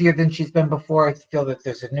be busier than she's been before. I feel that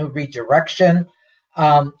there's a new redirection.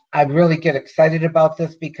 I really get excited about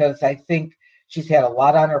this because I think she's had a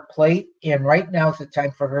lot on her plate, and right now is the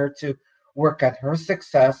time for her to work on her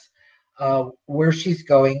success, where she's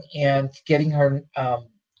going, and getting her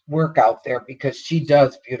work out there, because she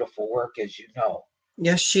does beautiful work, as you know.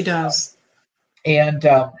 Yes, she does. And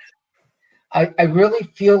I really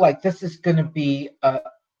feel like this is going to be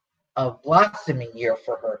a blossoming year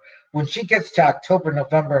for her. When she gets to October,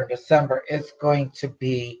 November, and December, it's going to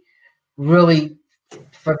be really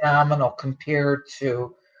phenomenal compared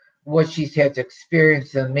to what she's had to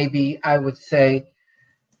experience. And maybe I would say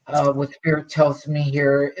what Spirit tells me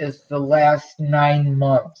here is the last 9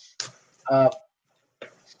 months.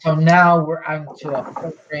 So now we're on to a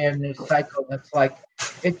whole brand new cycle. It's like,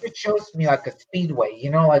 it just shows me like a speedway,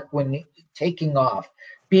 like when you're taking off,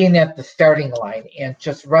 being at the starting line and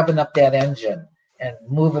just revving up that engine and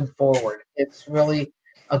moving forward. It's really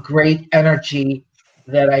a great energy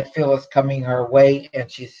that I feel is coming her way, and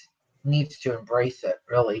she needs to embrace it,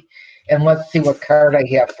 really. And let's see what card I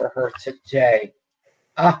have for her today.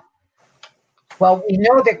 Well, we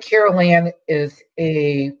know that Carol Ann is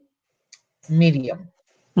a medium,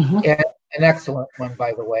 and an excellent one,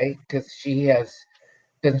 by the way, because she has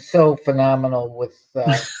been so phenomenal with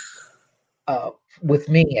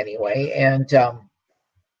me anyway. And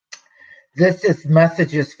this is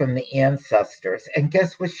messages from the ancestors. And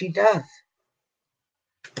guess what she does?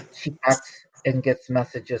 She acts and gets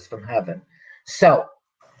messages from heaven. So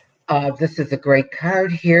this is a great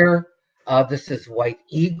card here. This is White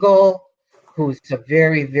Eagle, who's a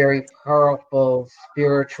very, very powerful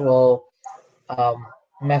spiritual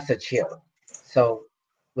message here. So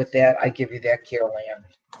with that, I give you that, Carol Ann.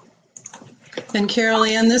 And Carol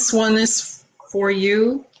Ann, this one is for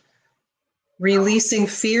you. Releasing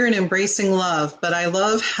fear and embracing love. But I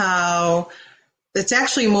love how it's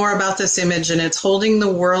actually more about this image, and it's holding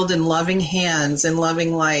the world in loving hands and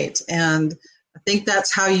loving light. And I think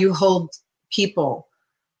that's how you hold people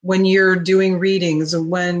when you're doing readings.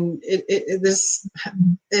 When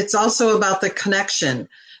it's also about the connection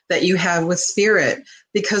that you have with spirit,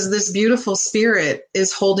 because this beautiful spirit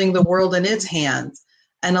is holding the world in its hands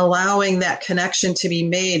and allowing that connection to be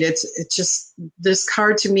made. It's just, this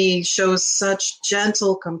card to me shows such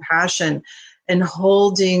gentle compassion and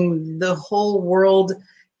holding the whole world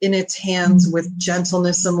in its hands with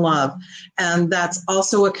gentleness and love. And that's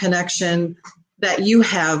also a connection that you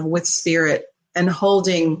have with spirit and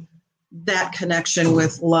holding that connection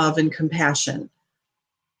with love and compassion.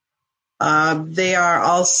 They are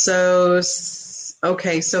also,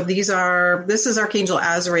 okay, so this is Archangel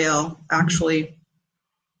Azrael actually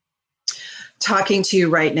talking to you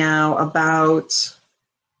right now about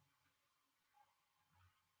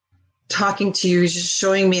just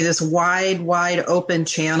showing me this wide open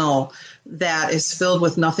channel that is filled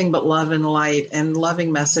with nothing but love and light and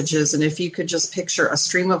loving messages. And if you could just picture a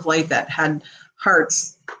stream of light that had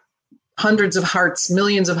hearts, hundreds of hearts,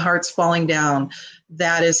 millions of hearts falling down,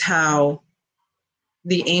 that is how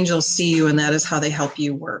the angels see you, and that is how they help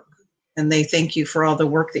you work. And they thank you for all the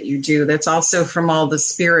work that you do. That's also from all the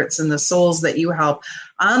spirits and the souls that you help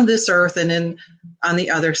on this earth and on the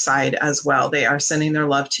other side as well. They are sending their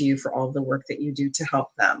love to you for all the work that you do to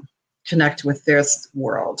help them connect with this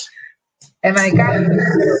world. And I got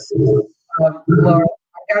this, Laura,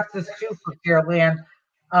 I got this too for Carol Ann.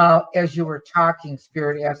 As you were talking,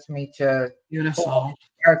 Spirit asked me to Beautiful.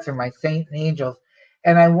 Cards are my saint and angels.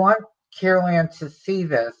 And I want Carol Ann to see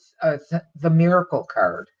this. It's the miracle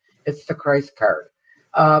card. It's the Christ card.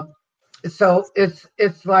 So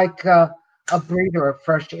it's like a breather of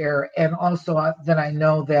fresh air. And also then I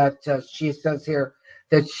know that she says here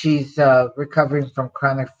that she's recovering from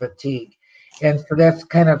chronic fatigue. And so that's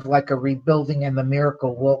kind of like a rebuilding, and the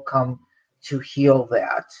miracle will come to heal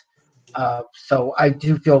that. So I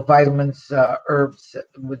do feel vitamins, herbs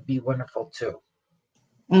would be wonderful too.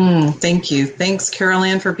 Thank you. Thanks, Carol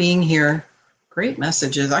Ann, for being here. Great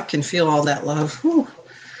messages. I can feel all that love. Whew.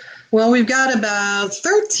 Well, we've got about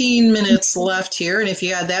 13 minutes left here, and if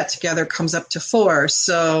you add that together, it comes up to 4.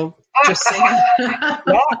 So just say yeah.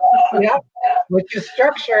 Which is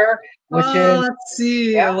structure. Let's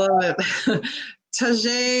see. Yeah. I love it.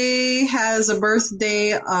 Tajay has a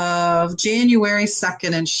birthday of January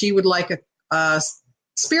 2nd, and she would like a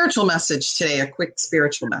spiritual message today, a quick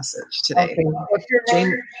spiritual message today. Okay. What's your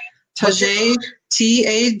name? Tajay,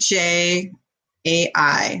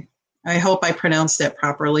 Tajai. I hope I pronounced that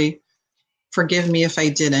properly. Forgive me if I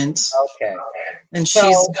didn't. Okay. And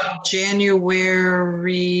she's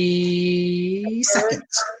January 2nd.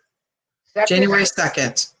 January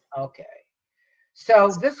 2nd. Okay.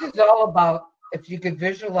 So this is all about, if you could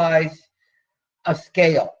visualize a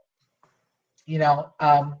scale, it's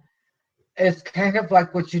kind of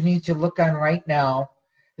like what you need to look on right now,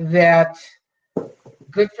 that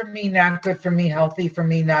good for me, not good for me, healthy for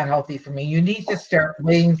me, not healthy for me. You need to start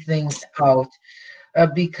laying things out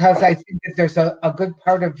because I think that there's a good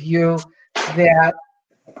part of you that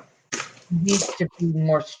needs to be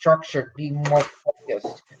more structured, be more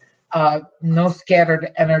focused. No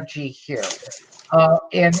scattered energy here.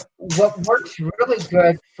 And what works really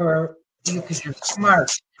good for you, because you're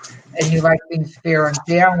smart and you like things fair and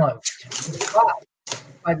balanced, but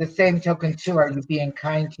by the same token too, are you being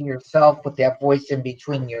kind to yourself with that voice in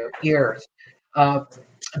between your ears?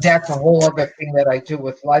 That's a whole other thing that I do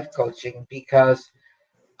with life coaching, because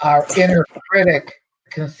our inner critic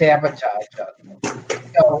can sabotage us.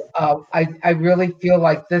 So I really feel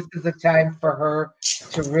like this is a time for her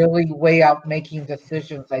to really weigh out making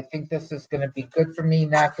decisions. I think this is going to be good for me,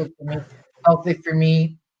 not good for me, healthy for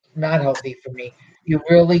me, not healthy for me. You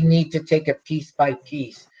really need to take it piece by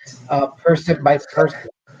piece, person by person,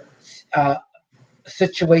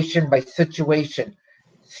 situation by situation.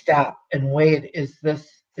 Stop and wait. Is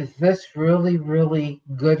this really, really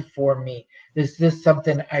good for me? Is this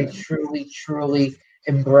something I truly, truly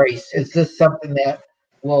embrace? Is this something that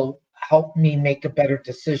will help me make a better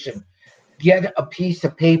decision? Get a piece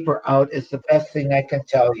of paper out is the best thing I can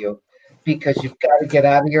tell you, because you've got to get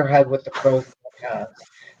out of your head with the pros and the cons.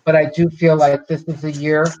 But I do feel like this is a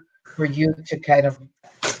year for you to kind of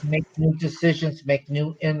make new decisions, make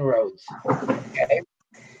new inroads. Okay.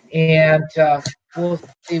 And we'll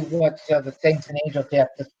see what the saints and angels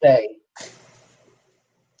have to say.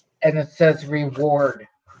 And it says reward.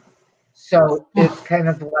 So it's kind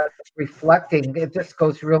of like reflecting. It just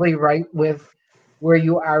goes really right with where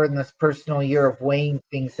you are in this personal year of weighing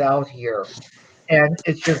things out here. And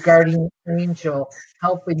it's your guardian angel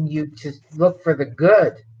helping you to look for the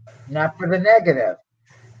good, not for the negative.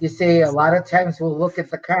 You see, a lot of times we'll look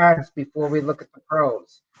at the cons before we look at the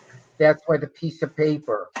pros. That's why the piece of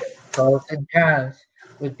paper, pros and cons,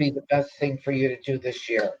 would be the best thing for you to do this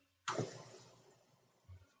year.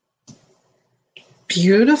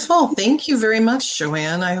 Beautiful. Thank you very much,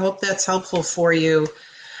 Joanne. I hope that's helpful for you.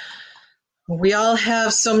 We all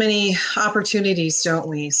have so many opportunities, don't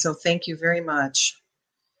we? So thank you very much.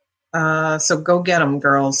 So go get them,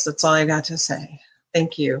 girls. That's all I got to say.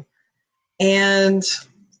 Thank you. And let's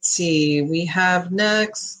see, we have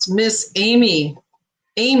next Miss Amy.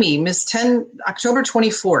 Amy, Miss October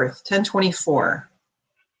 24th, 10/24.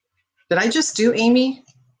 Did I just do Amy?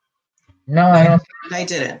 No, I don't. I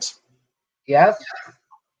didn't. Yes?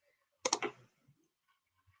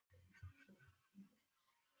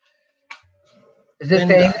 Is this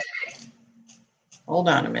Amy? Hold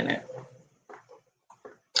on a minute.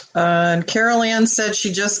 And Carol Ann said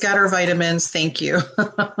she just got her vitamins. Thank you.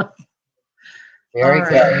 Very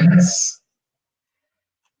good.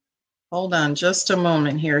 Hold on just a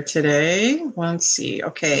moment here today. Let's see.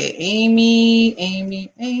 Okay, Amy.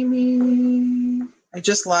 I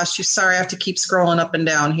just lost you. Sorry, I have to keep scrolling up and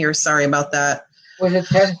down here. Sorry about that. Was it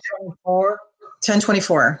 10/24?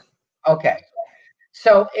 10/24. Okay.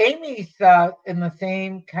 So Amy's in the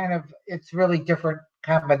same kind of, it's really different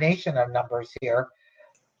combination of numbers here.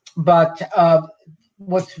 But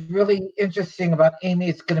what's really interesting about Amy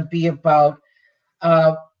is going to be about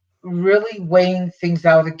really weighing things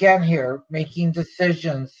out again here, making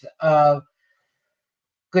decisions.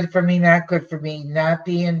 Good for me, not good for me, not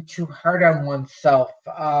being too hard on oneself,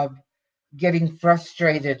 getting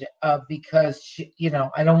frustrated because,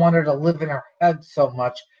 I don't want her to live in her head so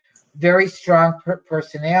much. Very strong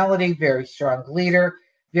personality, very strong leader,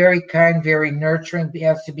 very kind, very nurturing.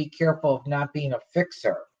 Has to be careful of not being a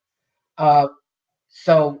fixer.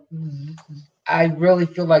 So I really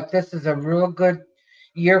feel like this is a real good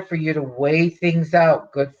year for you to weigh things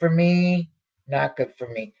out. Good for me, not good for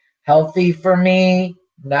me. Healthy for me,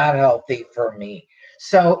 not healthy for me.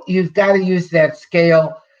 So you've got to use that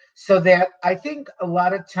scale, so that I think a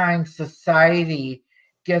lot of times society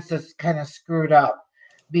gets us kind of screwed up,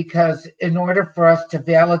 because in order for us to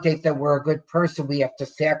validate that we're a good person, we have to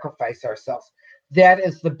sacrifice ourselves. That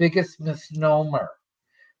is the biggest misnomer,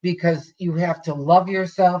 because you have to love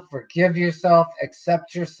yourself, forgive yourself,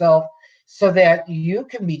 accept yourself, so that you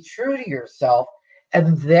can be true to yourself,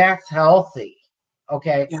 and that's healthy.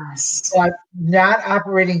 Okay. Yes. But not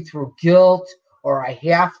operating through guilt or I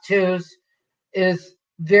have to's is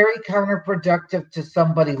very counterproductive to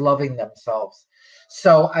somebody loving themselves.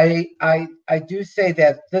 So I do say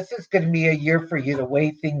that this is going to be a year for you to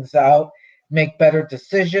weigh things out, make better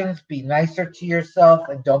decisions, be nicer to yourself,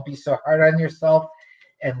 and don't be so hard on yourself.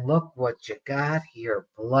 And look what you got here.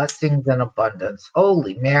 Blessings and abundance.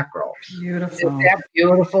 Holy mackerel. Beautiful. Isn't that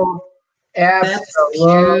beautiful?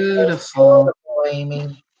 Absolutely beautiful.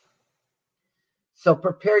 Amy. So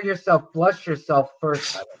prepare yourself, bless yourself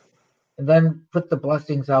first, and then put the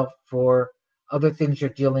blessings out for other things you're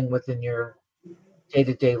dealing with in your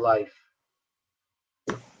day-to-day life.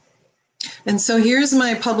 And so here's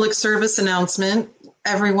my public service announcement.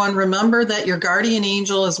 Everyone, remember that your guardian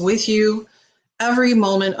angel is with you every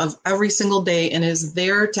moment of every single day and is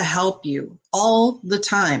there to help you all the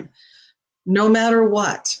time, no matter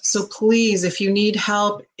what. So please, if you need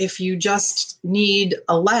help, if you just need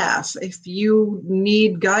a laugh, if you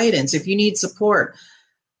need guidance, if you need support,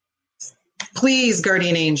 please,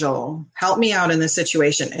 guardian angel, help me out in this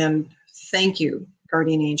situation. And thank you,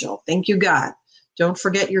 guardian angel. Thank you, God. Don't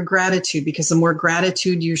forget your gratitude, because the more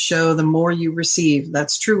gratitude you show, the more you receive.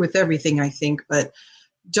 That's true with everything, I think, but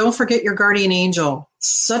don't forget your guardian angel.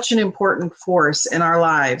 Such an important force in our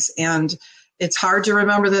lives. And It's hard to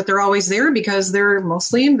remember that they're always there because they're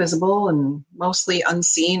mostly invisible and mostly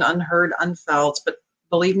unseen, unheard, unfelt. But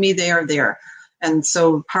believe me, they are there. And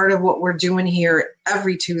so part of what we're doing here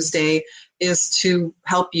every Tuesday is to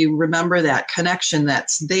help you remember that connection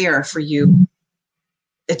that's there for you.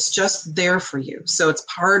 It's just there for you. So it's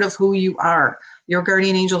part of who you are. Your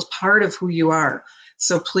guardian angel is part of who you are.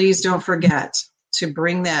 So please don't forget to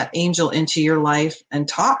bring that angel into your life and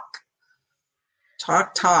talk.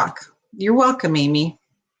 Talk. You're welcome, Amy.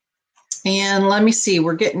 And let me see,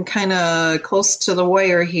 we're getting kind of close to the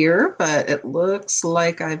wire here, but it looks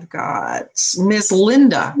like I've got Miss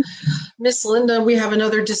Linda. Miss Linda, we have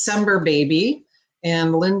another December baby.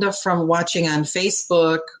 And Linda from watching on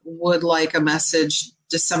Facebook would like a message.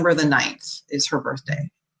 December the 9th is her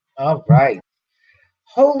birthday. All right.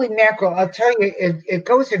 Holy mackerel. I'll tell you, it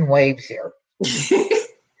goes in waves here.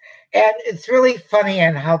 And it's really funny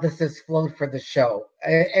on how this has flowed for the show.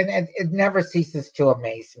 And it never ceases to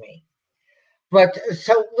amaze me. But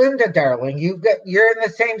so, Linda, darling, you're in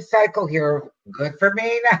the same cycle here. Good for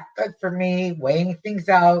me, not good for me, weighing things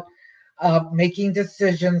out, making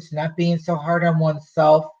decisions, not being so hard on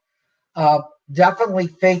oneself. Definitely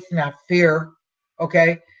faith, not fear.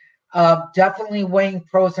 Okay. Definitely weighing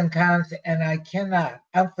pros and cons. And I cannot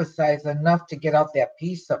emphasize enough to get out that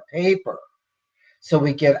piece of paper so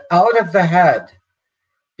we get out of the head.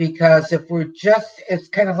 Because if we're just, it's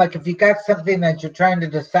kind of like if you got something that you're trying to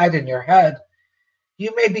decide in your head,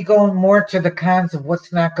 you may be going more to the cons of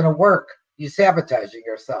what's not going to work. You're sabotaging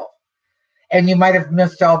yourself. And you might have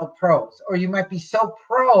missed all the pros. Or you might be so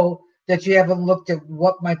pro that you haven't looked at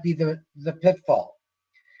what might be the pitfall.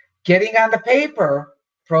 Getting on the paper,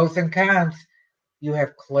 pros and cons, you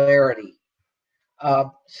have clarity.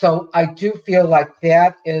 So I do feel like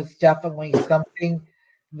that is definitely something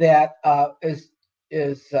that is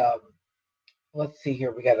let's see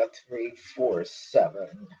here. We got a 3, 4, 7.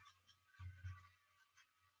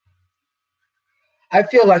 I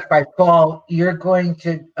feel like by fall, you're going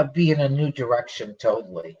to be in a new direction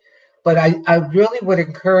totally. But I really would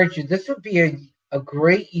encourage you. This would be a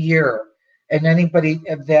great year. And anybody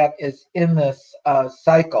that is in this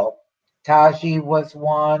cycle, Taji was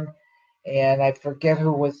one, and I forget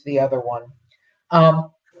who was the other one,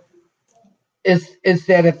 is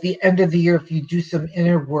that at the end of the year, if you do some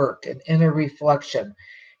inner work and inner reflection,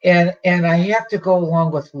 and I have to go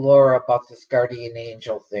along with Laura about this guardian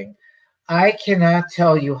angel thing. I cannot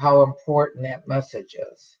tell you how important that message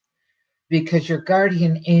is, because your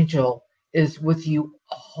guardian angel is with you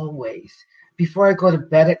always. Before I go to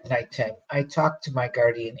bed at nighttime, I talk to my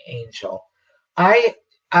guardian angel. I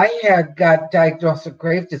had got diagnosed with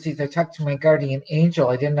Graves' disease. I talked to my guardian angel.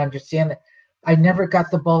 I didn't understand it. I never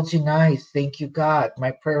got the bulging eyes. Thank you, God.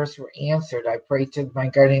 My prayers were answered. I prayed to my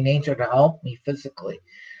guardian angel to help me physically.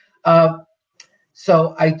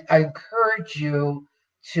 So I encourage you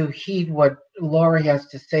to heed what Laura has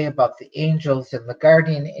to say about the angels and the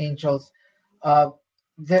guardian angels.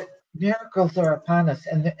 That miracles are upon us,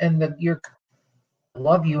 and that you're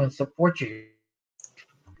love you and support you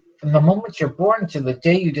from the moment you're born to the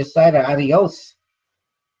day you decide adios.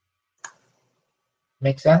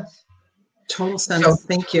 Make sense? Total sense. So,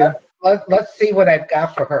 thank you. Let's see what I've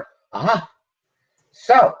got for her.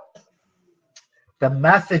 So the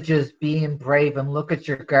message is being brave, and look at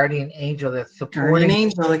your guardian angel that's supporting guardian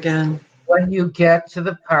angel again. When you get to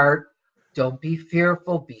the part, don't be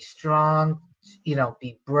fearful, be strong,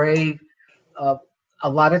 be brave. A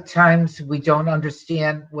lot of times we don't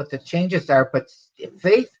understand what the changes are, but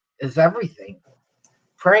faith is everything.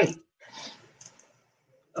 Pray.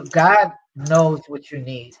 God knows what you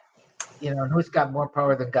need. Who's got more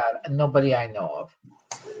power than God? Nobody I know of.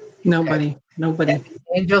 Nobody. And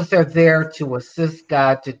angels are there to assist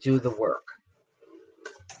God to do the work.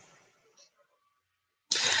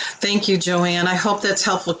 Thank you, Joanne. I hope that's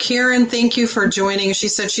helpful. Karen, thank you for joining. She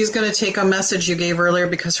said she's going to take a message you gave earlier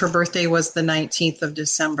because her birthday was the 19th of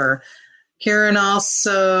December. Karen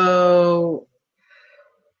also,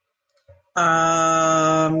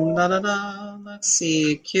 let's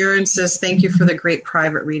see. Karen says, thank you for the great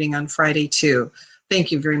private reading on Friday, too.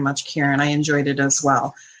 Thank you very much, Karen. I enjoyed it as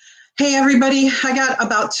well. Hey, everybody, I got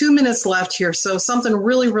about 2 minutes left here. So something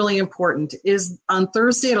really, really important is on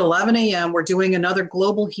Thursday at 11 a.m., we're doing another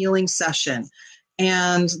global healing session.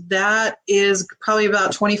 And that is probably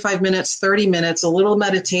about 25 minutes, 30 minutes, a little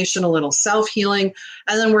meditation, a little self-healing,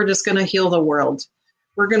 and then we're just going to heal the world.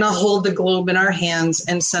 We're going to hold the globe in our hands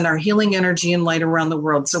and send our healing energy and light around the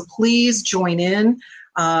world. So please join in.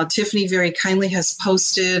 Tiffany very kindly has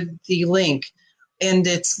posted the link. And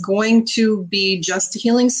it's going to be just a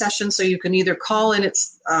healing session, so you can either call in.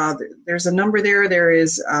 It's there's a number there. There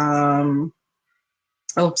is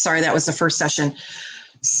Oh, sorry, that was the first session.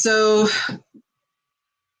 So,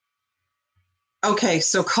 okay,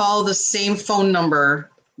 so call the same phone number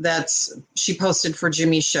that's she posted for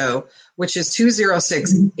Jimmy's show, which is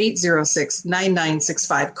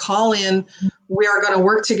 206-806-9965. Call in. We are going to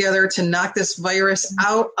work together to knock this virus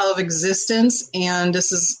out of existence. And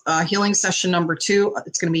this is healing session number 2.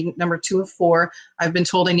 It's going to be number 2 of 4. I've been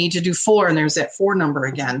told I need to do 4, and there's that 4 number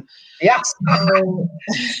again. Yeah.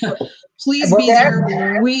 So, please be there.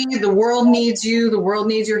 The world needs you. The world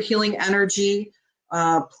needs your healing energy.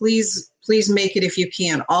 Please make it if you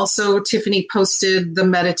can. Also, Tiffany posted the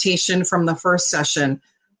meditation from the first session.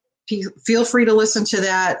 Feel free to listen to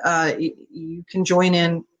that. You can join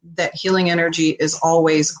in. That healing energy is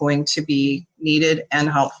always going to be needed and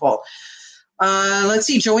helpful. Let's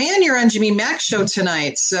see, Joanne, you're on Jimmy Mac's show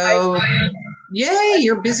tonight. So, yay,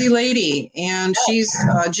 you're a busy lady. And she's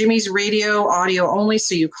Jimmy's radio, audio only.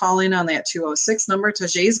 So you call in on that 206 number.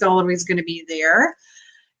 Tajay's Gallery is going to be there.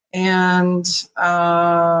 And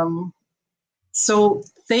so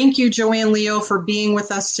thank you, Joanne Leo, for being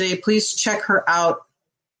with us today. Please check her out.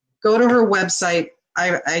 Go to her website.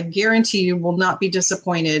 I guarantee you will not be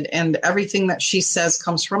disappointed. And everything that she says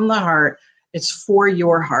comes from the heart. It's for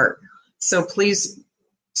your heart. So please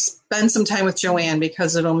spend some time with Joanne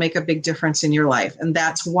because it'll make a big difference in your life. And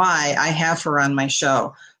that's why I have her on my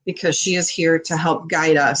show, because she is here to help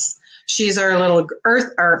guide us. She's our little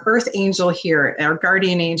earth angel here, our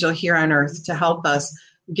guardian angel here on earth to help us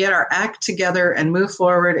get our act together and move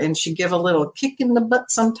forward. And she give a little kick in the butt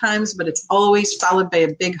sometimes, but it's always followed by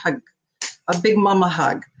a big hug, a big mama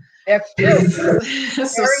hug. That's true.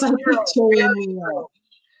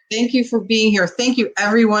 Thank you for being here. Thank you,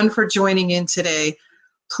 everyone, for joining in today.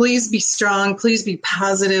 Please be strong. Please be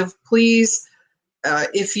positive. Please,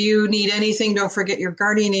 if you need anything, don't forget your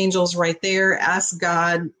guardian angels right there. Ask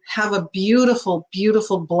God. Have a beautiful,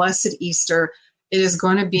 beautiful, blessed Easter. It is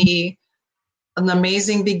going to be an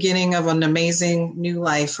amazing beginning of an amazing new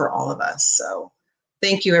life for all of us. So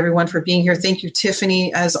thank you, everyone, for being here. Thank you,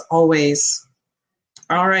 Tiffany, as always.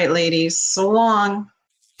 All right, ladies, so long.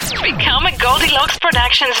 Become a Goldilocks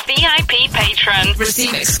Productions VIP patron.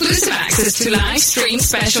 Receive exclusive access to live stream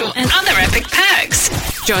special and other epic perks.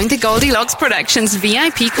 Join the Goldilocks Productions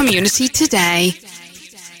VIP community today.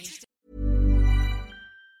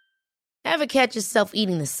 Ever catch yourself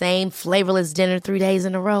eating the same flavorless dinner 3 days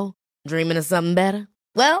in a row? Dreaming of something better?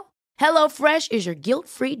 Well, HelloFresh is your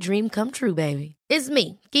guilt-free dream come true, baby. It's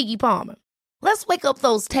me, Keke Palmer. Let's wake up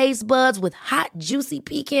those taste buds with hot, juicy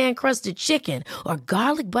pecan-crusted chicken or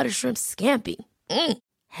garlic butter shrimp scampi.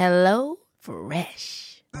 Hello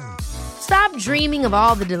Fresh. Stop dreaming of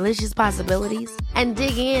all the delicious possibilities and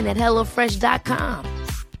dig in at HelloFresh.com.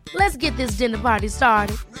 Let's get this dinner party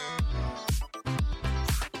started.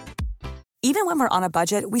 Even when we're on a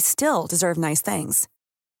budget, we still deserve nice things.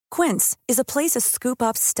 Quince is a place to scoop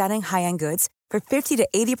up stunning high-end goods for 50 to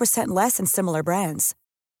 80% less than similar brands.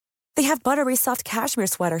 They have buttery soft cashmere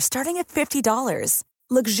sweaters starting at $50,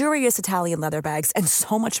 luxurious Italian leather bags, and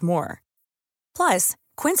so much more. Plus,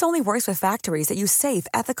 Quince only works with factories that use safe,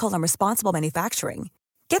 ethical, and responsible manufacturing.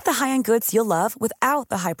 Get the high-end goods you'll love without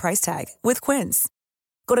the high price tag with Quince.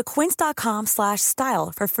 Go to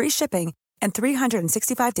quince.com/style for free shipping and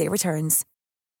 365-day returns.